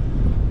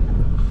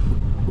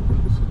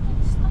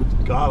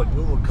 Garlic,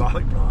 little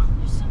garlic, bro.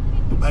 There's so many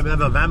things. Maybe they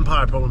have a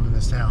vampire problem in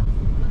this town.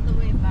 On the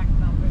way back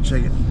now, we're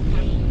Check it.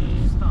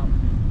 Stop.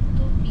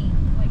 Tupi.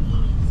 What is?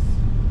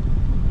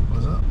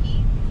 What's that?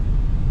 Eat.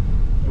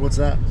 What's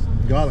that?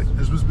 Garlic.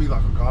 This must be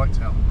like a garlic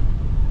town.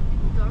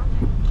 Garlic.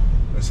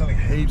 There's something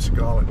heaps of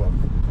garlic. Like. You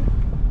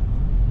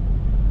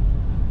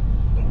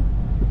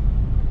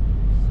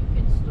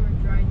can store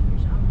dried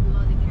fish. I'm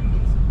bloody gonna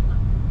get some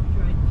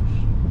dried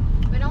fish.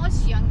 When I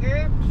was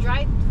younger,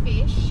 dried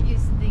fish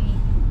is the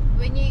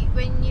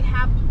when you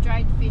have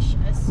dried fish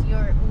as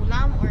your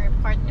ulam or a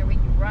partner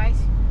with your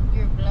rice,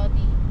 you're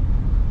bloody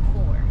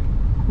poor.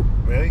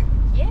 Really?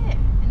 Yeah.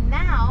 And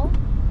now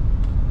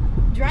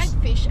dried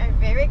fish are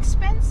very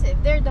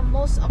expensive. They're the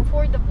most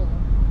affordable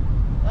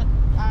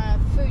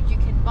food you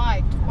can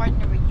buy to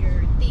partner with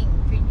your thing,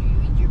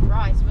 with your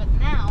rice. But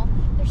now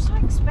they're so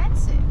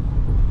expensive,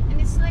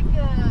 and it's like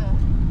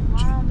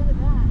wow, look at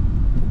that.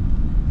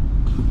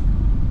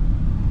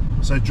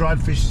 So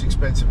dried fish is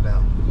expensive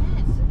now. Yeah,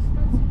 it's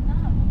expensive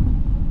now.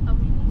 Oh,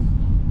 we need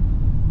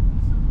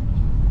something.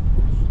 I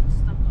should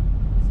stock up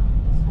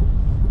something.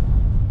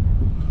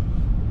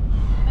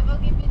 But I'll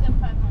give you the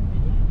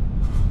 500.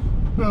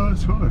 Yeah. No,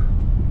 that's fine.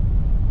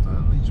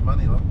 That needs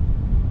money, look. No,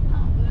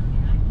 but I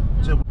mean, I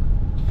don't So,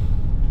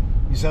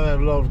 you say they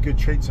have a lot of good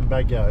treats in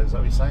Baguio, is that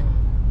what you're saying?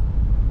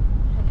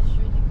 had this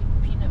really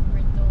good peanut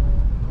brittle.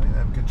 I think they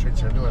have good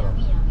treats everywhere.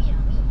 Like.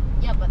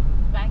 Yeah, but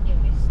Baguio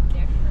is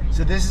different.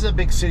 So this is a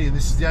big city, and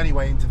this is the only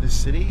way into this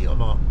city, or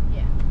not?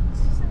 Yeah,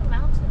 it's just in the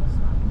mountains.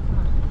 Come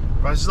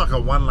on. Right, this is like a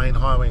one-lane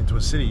highway into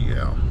a city.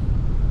 Yeah,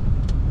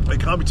 it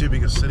can't be too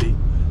big a city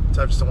to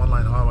have just a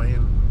one-lane highway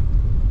in.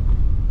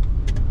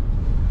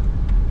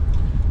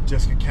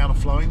 Jessica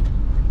counterflowing.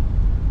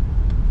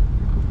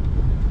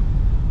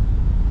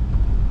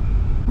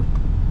 Look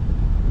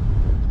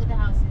at the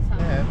houses.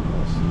 Yeah, of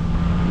course.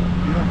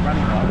 You're not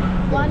running right.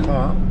 You've got a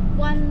car.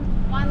 One.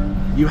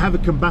 You have a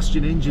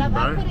combustion engine, Like,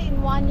 I bro. put it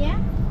in one, yeah?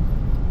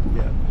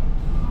 Yeah. Oh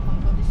my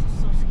god, this is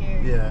so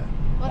scary. Yeah.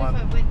 What One.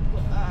 if I went,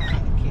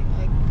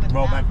 went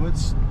Roll down?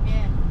 backwards.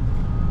 Yeah.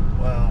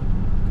 Well,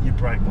 you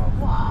brake well.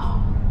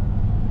 Wow.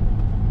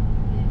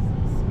 This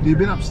is You've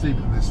been up crazy. steep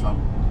in this stuff.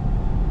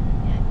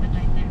 Yeah, but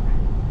I never.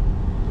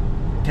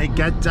 Okay,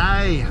 good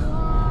day.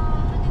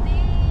 Wow, look at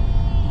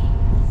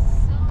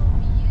this. So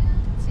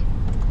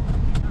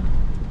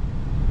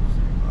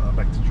beautiful.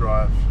 Back to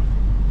drive.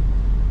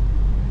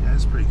 Yeah,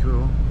 it's pretty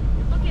cool.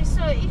 Okay,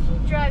 so if you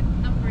drive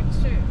number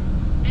 2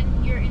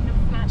 and you're in the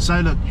flat. So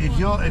look, if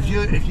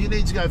you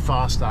need to go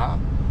faster,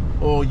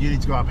 or you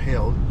need to go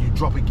uphill, you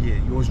drop a gear.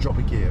 You always drop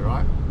a gear,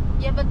 right?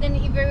 Yeah, but then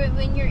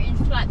when you're in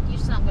flat,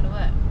 it's not gonna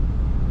work.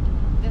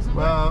 Doesn't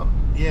work. Well,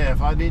 yeah.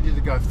 If I needed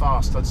to go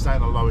fast, I'd stay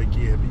in a lower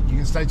gear. But you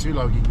can stay too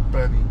low, you can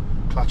burn the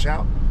clutch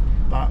out.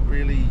 But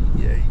really,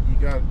 yeah, you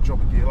go and drop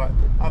a gear. Like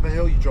up a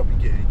hill, you drop a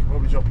gear. You can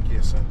probably drop a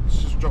gear, so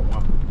just drop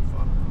one.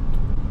 Fine.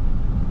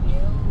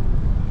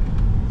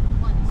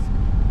 Once.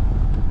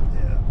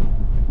 Yeah.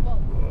 Whoa.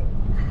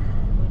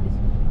 What is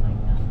it like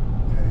that?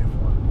 Yeah, you're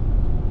fine.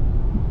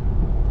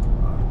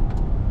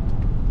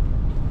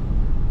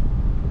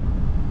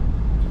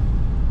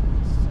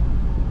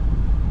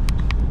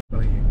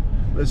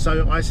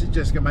 So I said,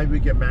 Jessica, maybe we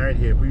get married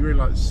here. We really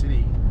like the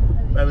city.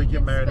 Maybe we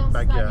get married in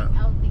Baguio.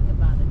 I'll think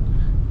about it.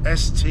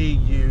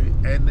 Stunnning.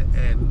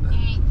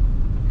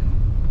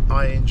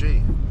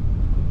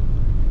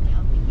 Okay,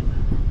 I'll think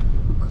about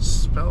it. That's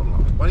spelled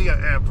wrong. Why do you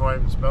go before I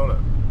even spelled it? I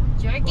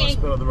Joking.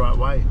 spelled it the right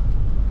way.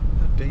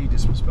 How dare you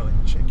just spelling?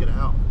 Check it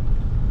out.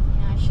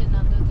 Yeah, I should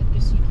not do that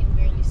because you can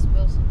barely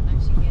spell.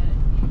 Sometimes you get it.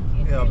 You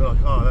can Yeah, I'll be like,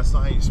 oh, that's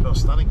not how you spell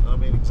stunning. I'll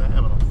be an exam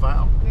and I'll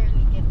fail.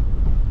 barely get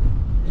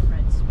the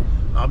right spell.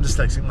 I'm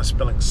dyslexic. My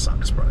spelling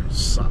sucks, bro. It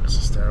sucks.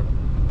 It's terrible.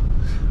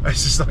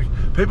 It's just like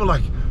people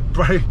like,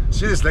 bro,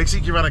 so you're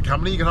dyslexic. You run a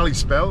company. You can hardly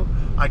spell.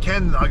 I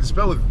can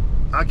spell,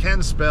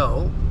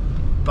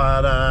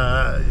 but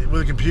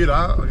with a computer,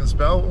 I can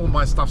spell. All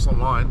my stuff's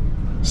online,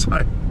 so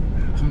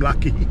I'm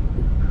lucky.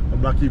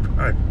 I'm lucky,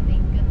 bro.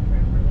 Lincoln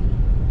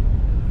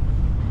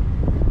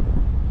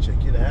Primary.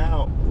 Check it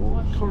out.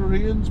 Oh,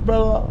 Koreans,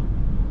 brother.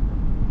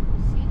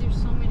 See, there's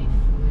so many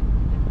food.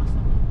 There must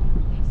have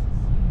been places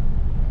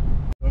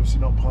here. Obviously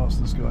not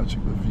past this guy.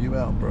 Check the view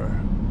out, bro.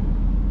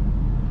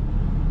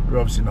 We're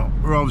obviously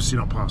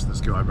not past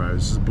this guy, bro.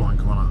 This is a blind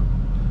corner.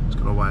 Just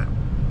gotta wait.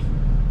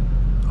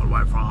 Gotta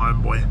wait for a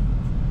homeboy.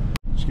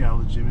 Check out all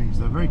the jimmies.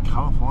 They're very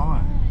colourful,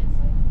 aren't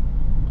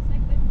Yeah, it's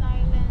like the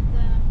Thailand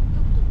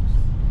tuk-tuks.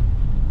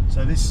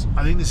 they? So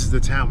I think this is the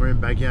town. We're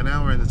in Baguio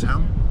now. We're in the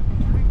town.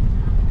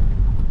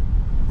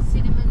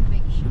 Cinnamon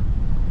bake shop.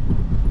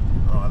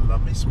 Oh, I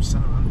love me some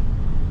cinnamon.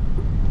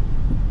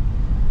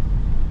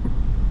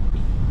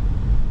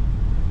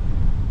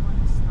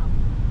 One stop.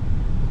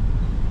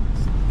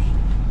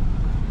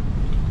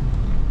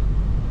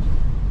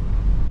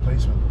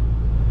 Policeman.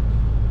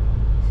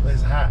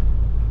 There's a hat.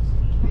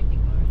 Security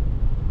guard.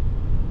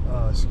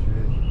 Oh,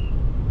 security.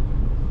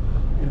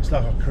 He looks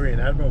like a Korean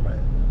admiral, mate.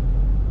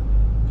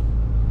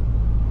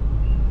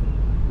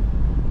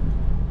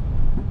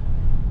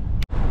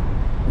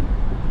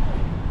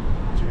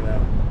 Check it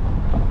out.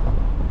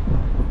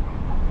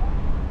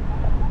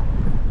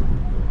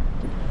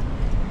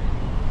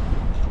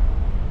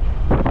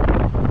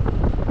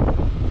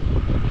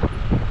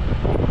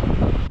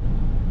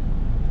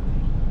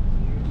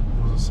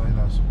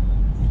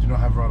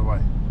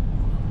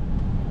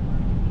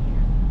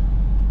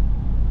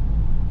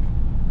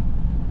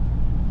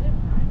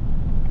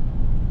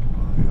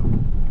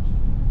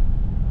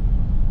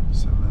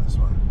 7 minutes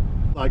away.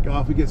 Like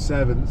if we get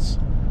servants,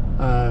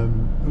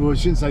 well, I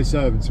shouldn't say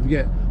servants. If we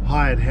get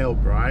hired help,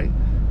 right?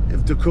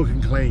 If to cook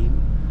and clean,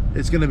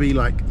 it's going to be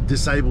like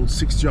disabled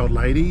 60-year-old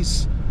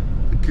ladies,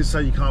 because so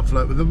you can't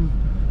flirt with them.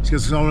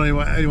 Because I don't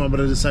want anyone but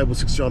a disabled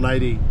 60-year-old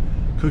lady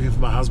cooking for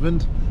my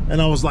husband. And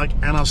I was like,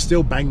 and I'll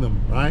still bang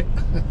them, right?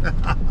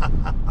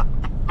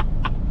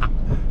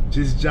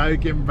 Just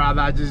joking,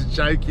 brother. Just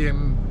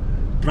joking.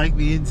 Break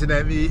the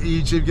internet.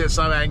 YouTube gets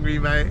so angry,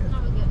 mate.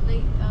 No, we got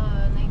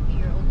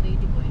 90-year-old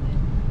lady boy then.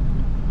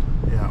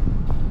 Yeah.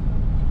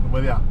 I'm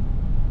with ya.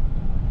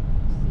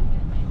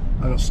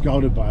 I got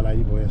scolded by a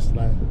ladyboy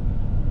yesterday.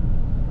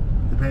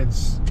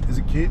 Depends. Is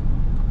it cute?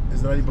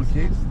 Is the ladyboy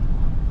cute?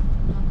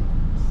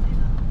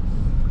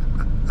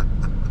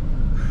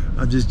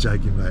 I'm just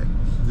joking, mate.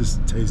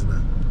 Just teasing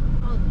her.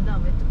 Oh no,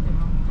 it took the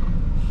wrong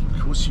turn.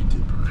 Of course you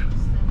did, bro.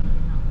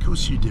 Of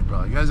course you did,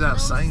 bro. It goes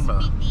out saying, bro.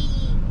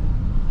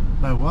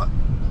 No what?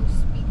 No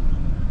speaking.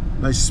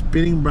 No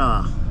spitting,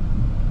 bro.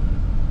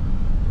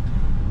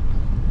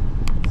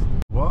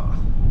 What?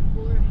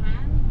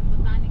 Hand,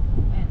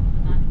 botanical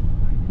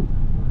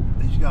garden.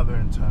 You should go up there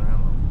and turn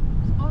around.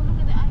 Oh, look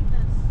at the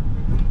itas.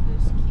 They're doing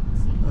those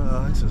cutesy.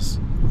 Oh, it's just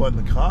what, in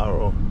the car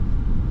or?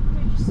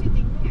 They're just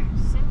sitting there,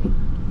 sitting.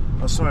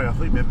 Oh, sorry, I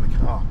thought you meant in the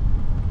car.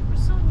 We're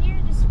so near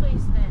this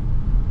place then.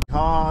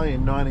 Car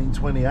in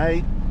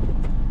 1928,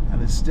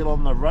 and it's still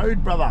on the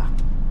road, brother.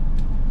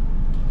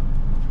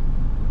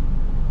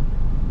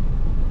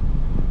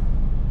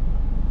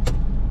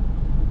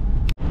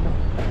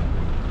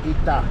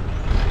 Ita.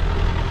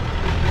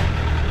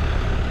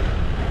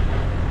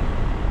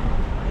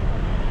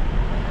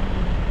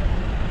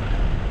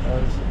 Oh,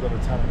 this is the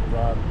Botanical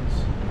Gardens.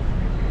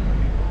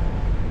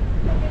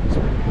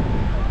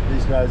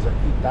 These guys are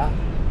Ita.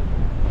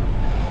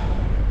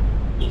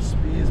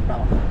 Spears,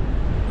 brother.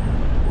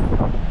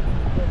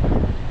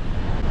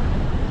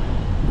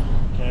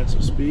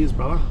 Cancel Spears,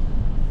 brother.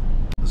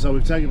 So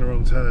we've taken the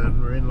wrong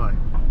turn. We're in like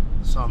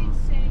some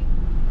She's saying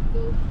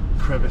go.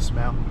 crevice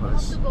mountain You have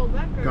place. to go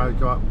back or Go up,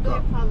 go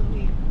up. follow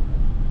me.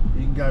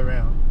 You can go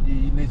around. You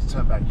need to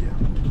turn back here.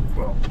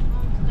 Well,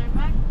 Turn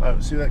back. oh,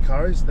 see where that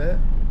car is there?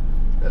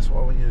 That's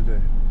what I want you to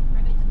do.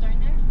 I need to turn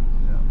there.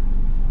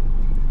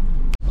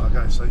 Yeah.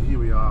 Okay, so here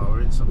we are.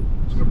 We're in some.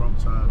 Took a wrong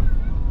turn.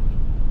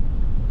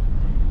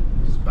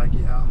 This is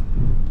Baguio.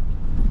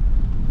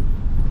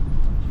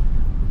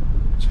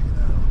 Check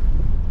it out.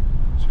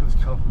 Check out those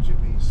colourful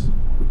jeepneys.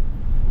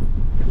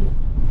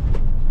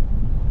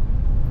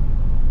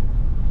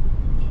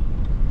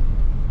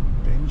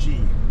 Benji.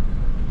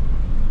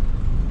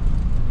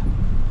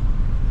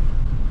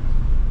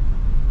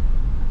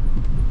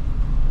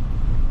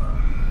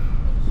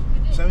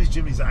 Some of these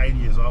jimmies are 80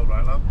 years old,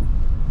 right, love?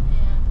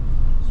 Yeah.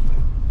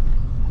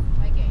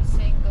 Okay,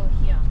 saying go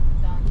here,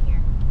 down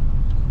here.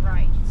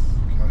 Right.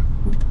 Okay.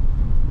 Is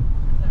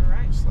that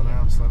right? Slow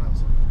down, slow down,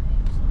 slow down.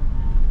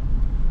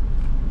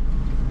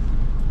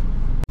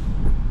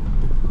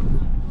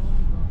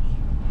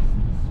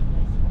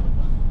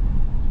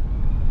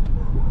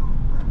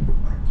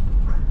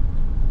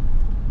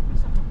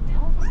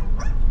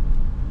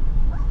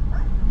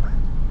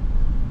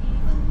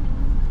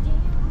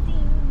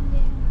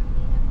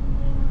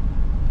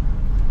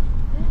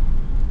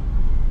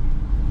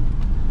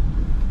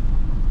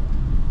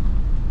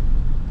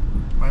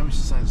 Maybe we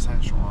should say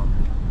Central on.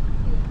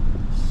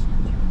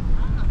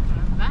 I'm not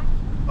driving back.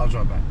 I'll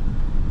drive back.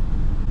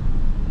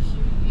 You sure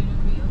you're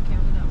gonna be okay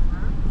with that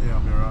road? Yeah,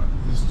 I'll be alright.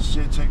 Just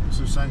check to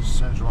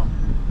Central on.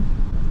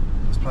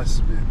 This place is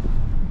a bit,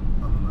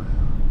 I don't know.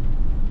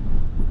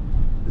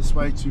 This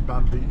way to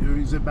Bamboo.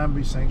 Is it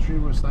Bamboo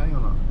Sanctuary we're staying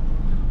or not?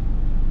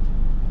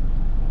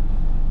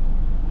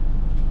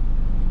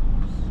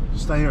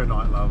 Stay here at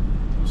night, love.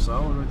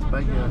 So we're to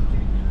Baguio.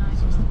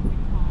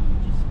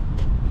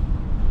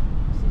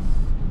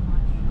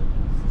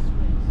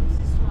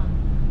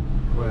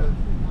 Where?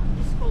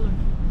 This colorful one.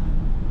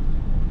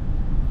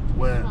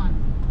 Where? This one.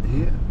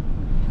 Here?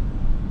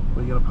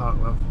 Where are you gonna park,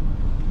 love?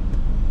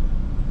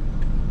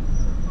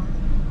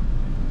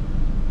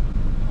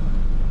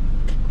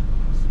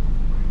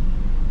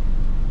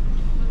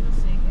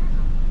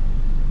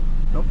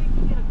 Nope. We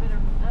can get a better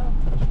hotel.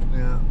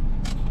 Yeah.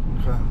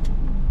 Okay.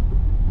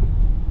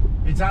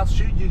 It's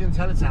altitude. You can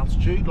tell it's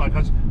altitude. Like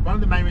one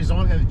of the main reasons I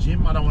want to go to the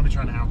gym. I don't want to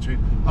train at altitude.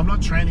 I'm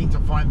not training to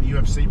fight in the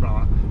UFC,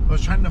 brother. If I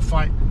was training to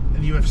fight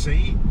in the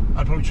UFC,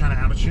 I'd probably train at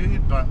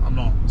altitude, but I'm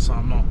not. So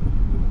I'm not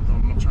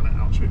training at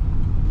altitude.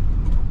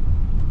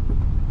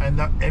 And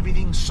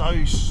everything's so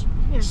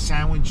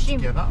sandwiched Jim.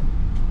 together.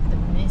 The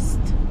mist.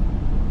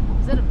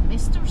 Is that a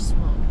mist or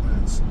smoke?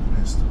 It's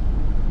mist.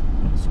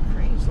 It's It's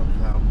crazy. like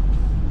cloud.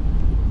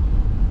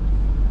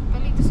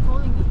 Kalik is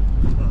calling me.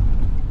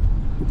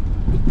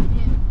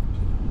 Yeah.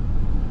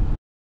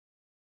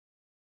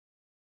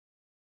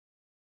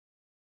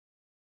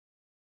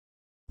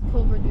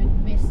 Covered with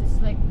mist.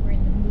 It's like we're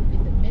in the movie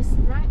The Mist,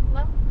 right,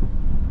 love?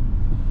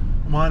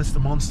 Minus the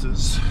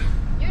monsters.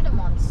 You're the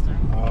monster.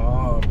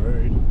 Oh,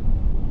 rude.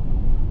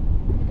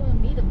 You're gonna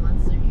be the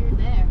monster. You're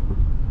there.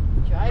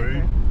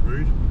 Driver.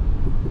 Rude.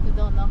 who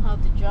don't know how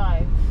to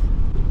drive.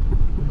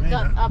 Who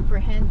got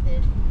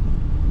apprehended.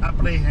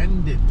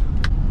 Apprehended.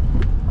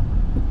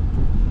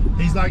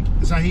 He's like,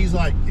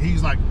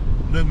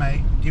 look,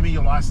 mate, give me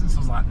your license. I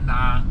was like,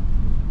 nah.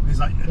 He's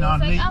like, no,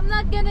 I'm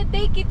not gonna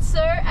take it,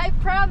 sir. I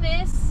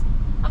promise.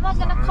 I'm not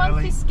gonna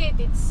confiscate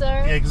it,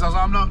 sir. Yeah, because I was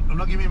like, I'm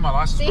not giving you my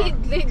license. See,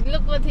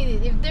 look what he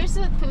did. If there's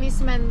a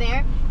policeman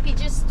there, he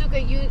just took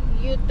a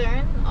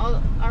U-turn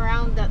all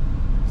around that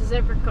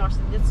zebra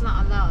crossing. That's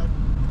not allowed.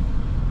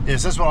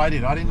 Yes, that's what I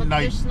did. I didn't know.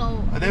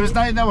 There was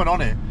no one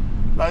on it.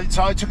 Like,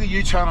 so I took a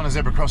U-turn on a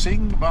zebra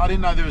crossing, but I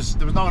didn't know there was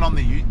no one on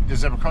the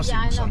zebra crossing.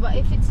 Yeah, I know, but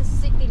if it's a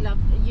city lap,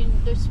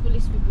 there's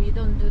police people. You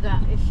don't do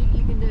that. If you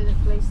can do it in a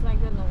place like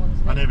that, no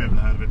one's there. I never even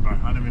heard of it, bro.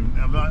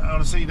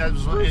 Honestly, that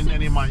was in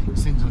any of my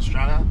things in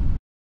Australia.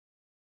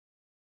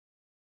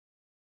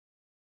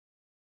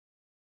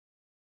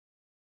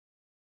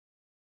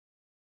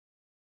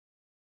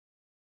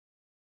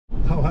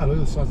 Oh wow, look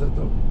at the size of that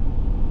dog.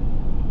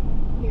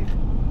 Here.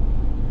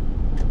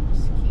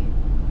 It's cute.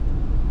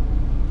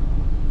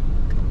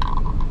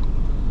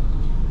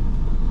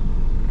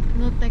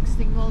 No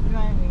texting while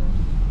driving.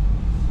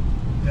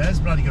 Yeah, that's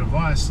bloody good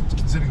advice,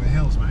 considering the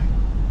hills, mate.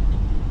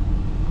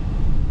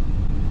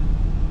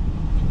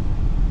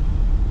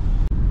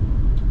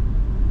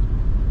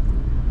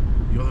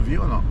 You got the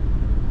view or not?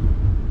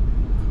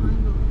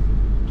 Kind of.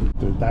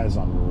 Dude, that is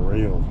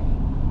unreal.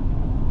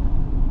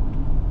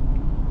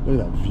 Look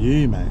at that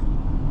view, mate.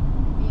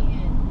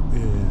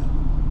 Yeah.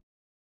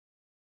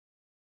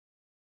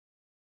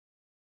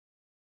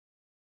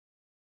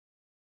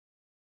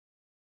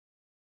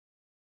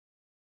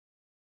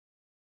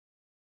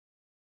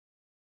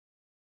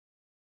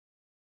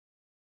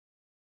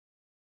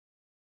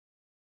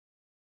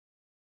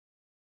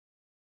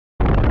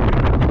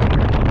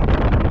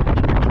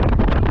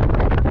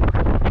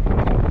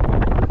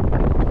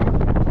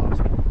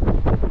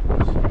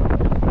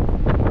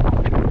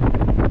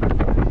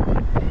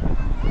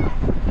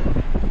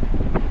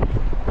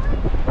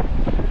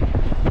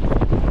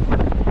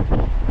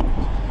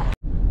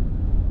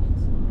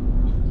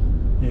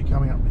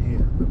 Coming up here,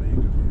 that'll be a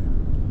good view.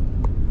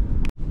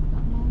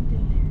 That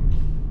mountain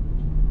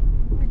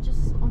there. We're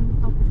just on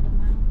top of the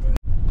mountain.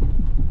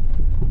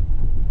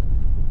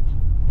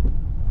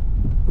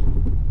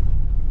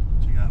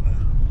 Check out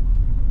there.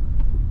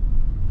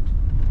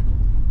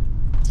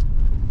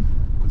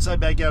 I'd say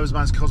Baguio is the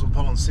most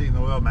cosmopolitan city in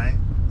the world, mate.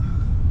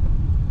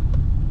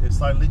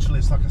 It's like literally,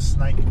 it's like a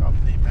snake up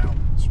the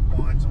mountains,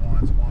 winds and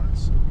winds and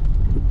winds.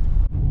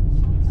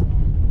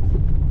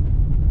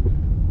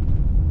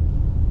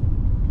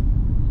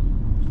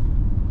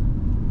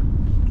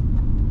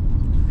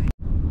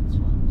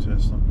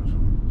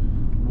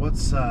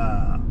 What's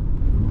What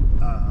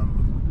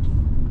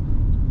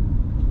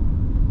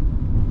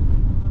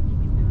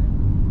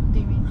do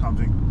you mean? can't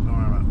think. Don't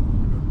worry about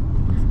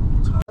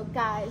it.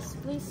 Guys,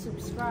 please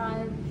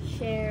subscribe,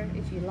 share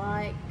if you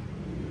like,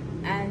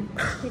 and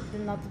hit the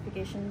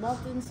notification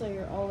button so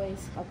you're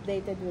always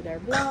updated with our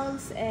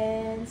vlogs.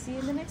 And see you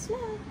in the next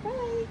vlog.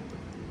 Bye.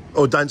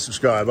 Or don't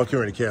subscribe. I can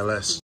really care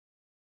less.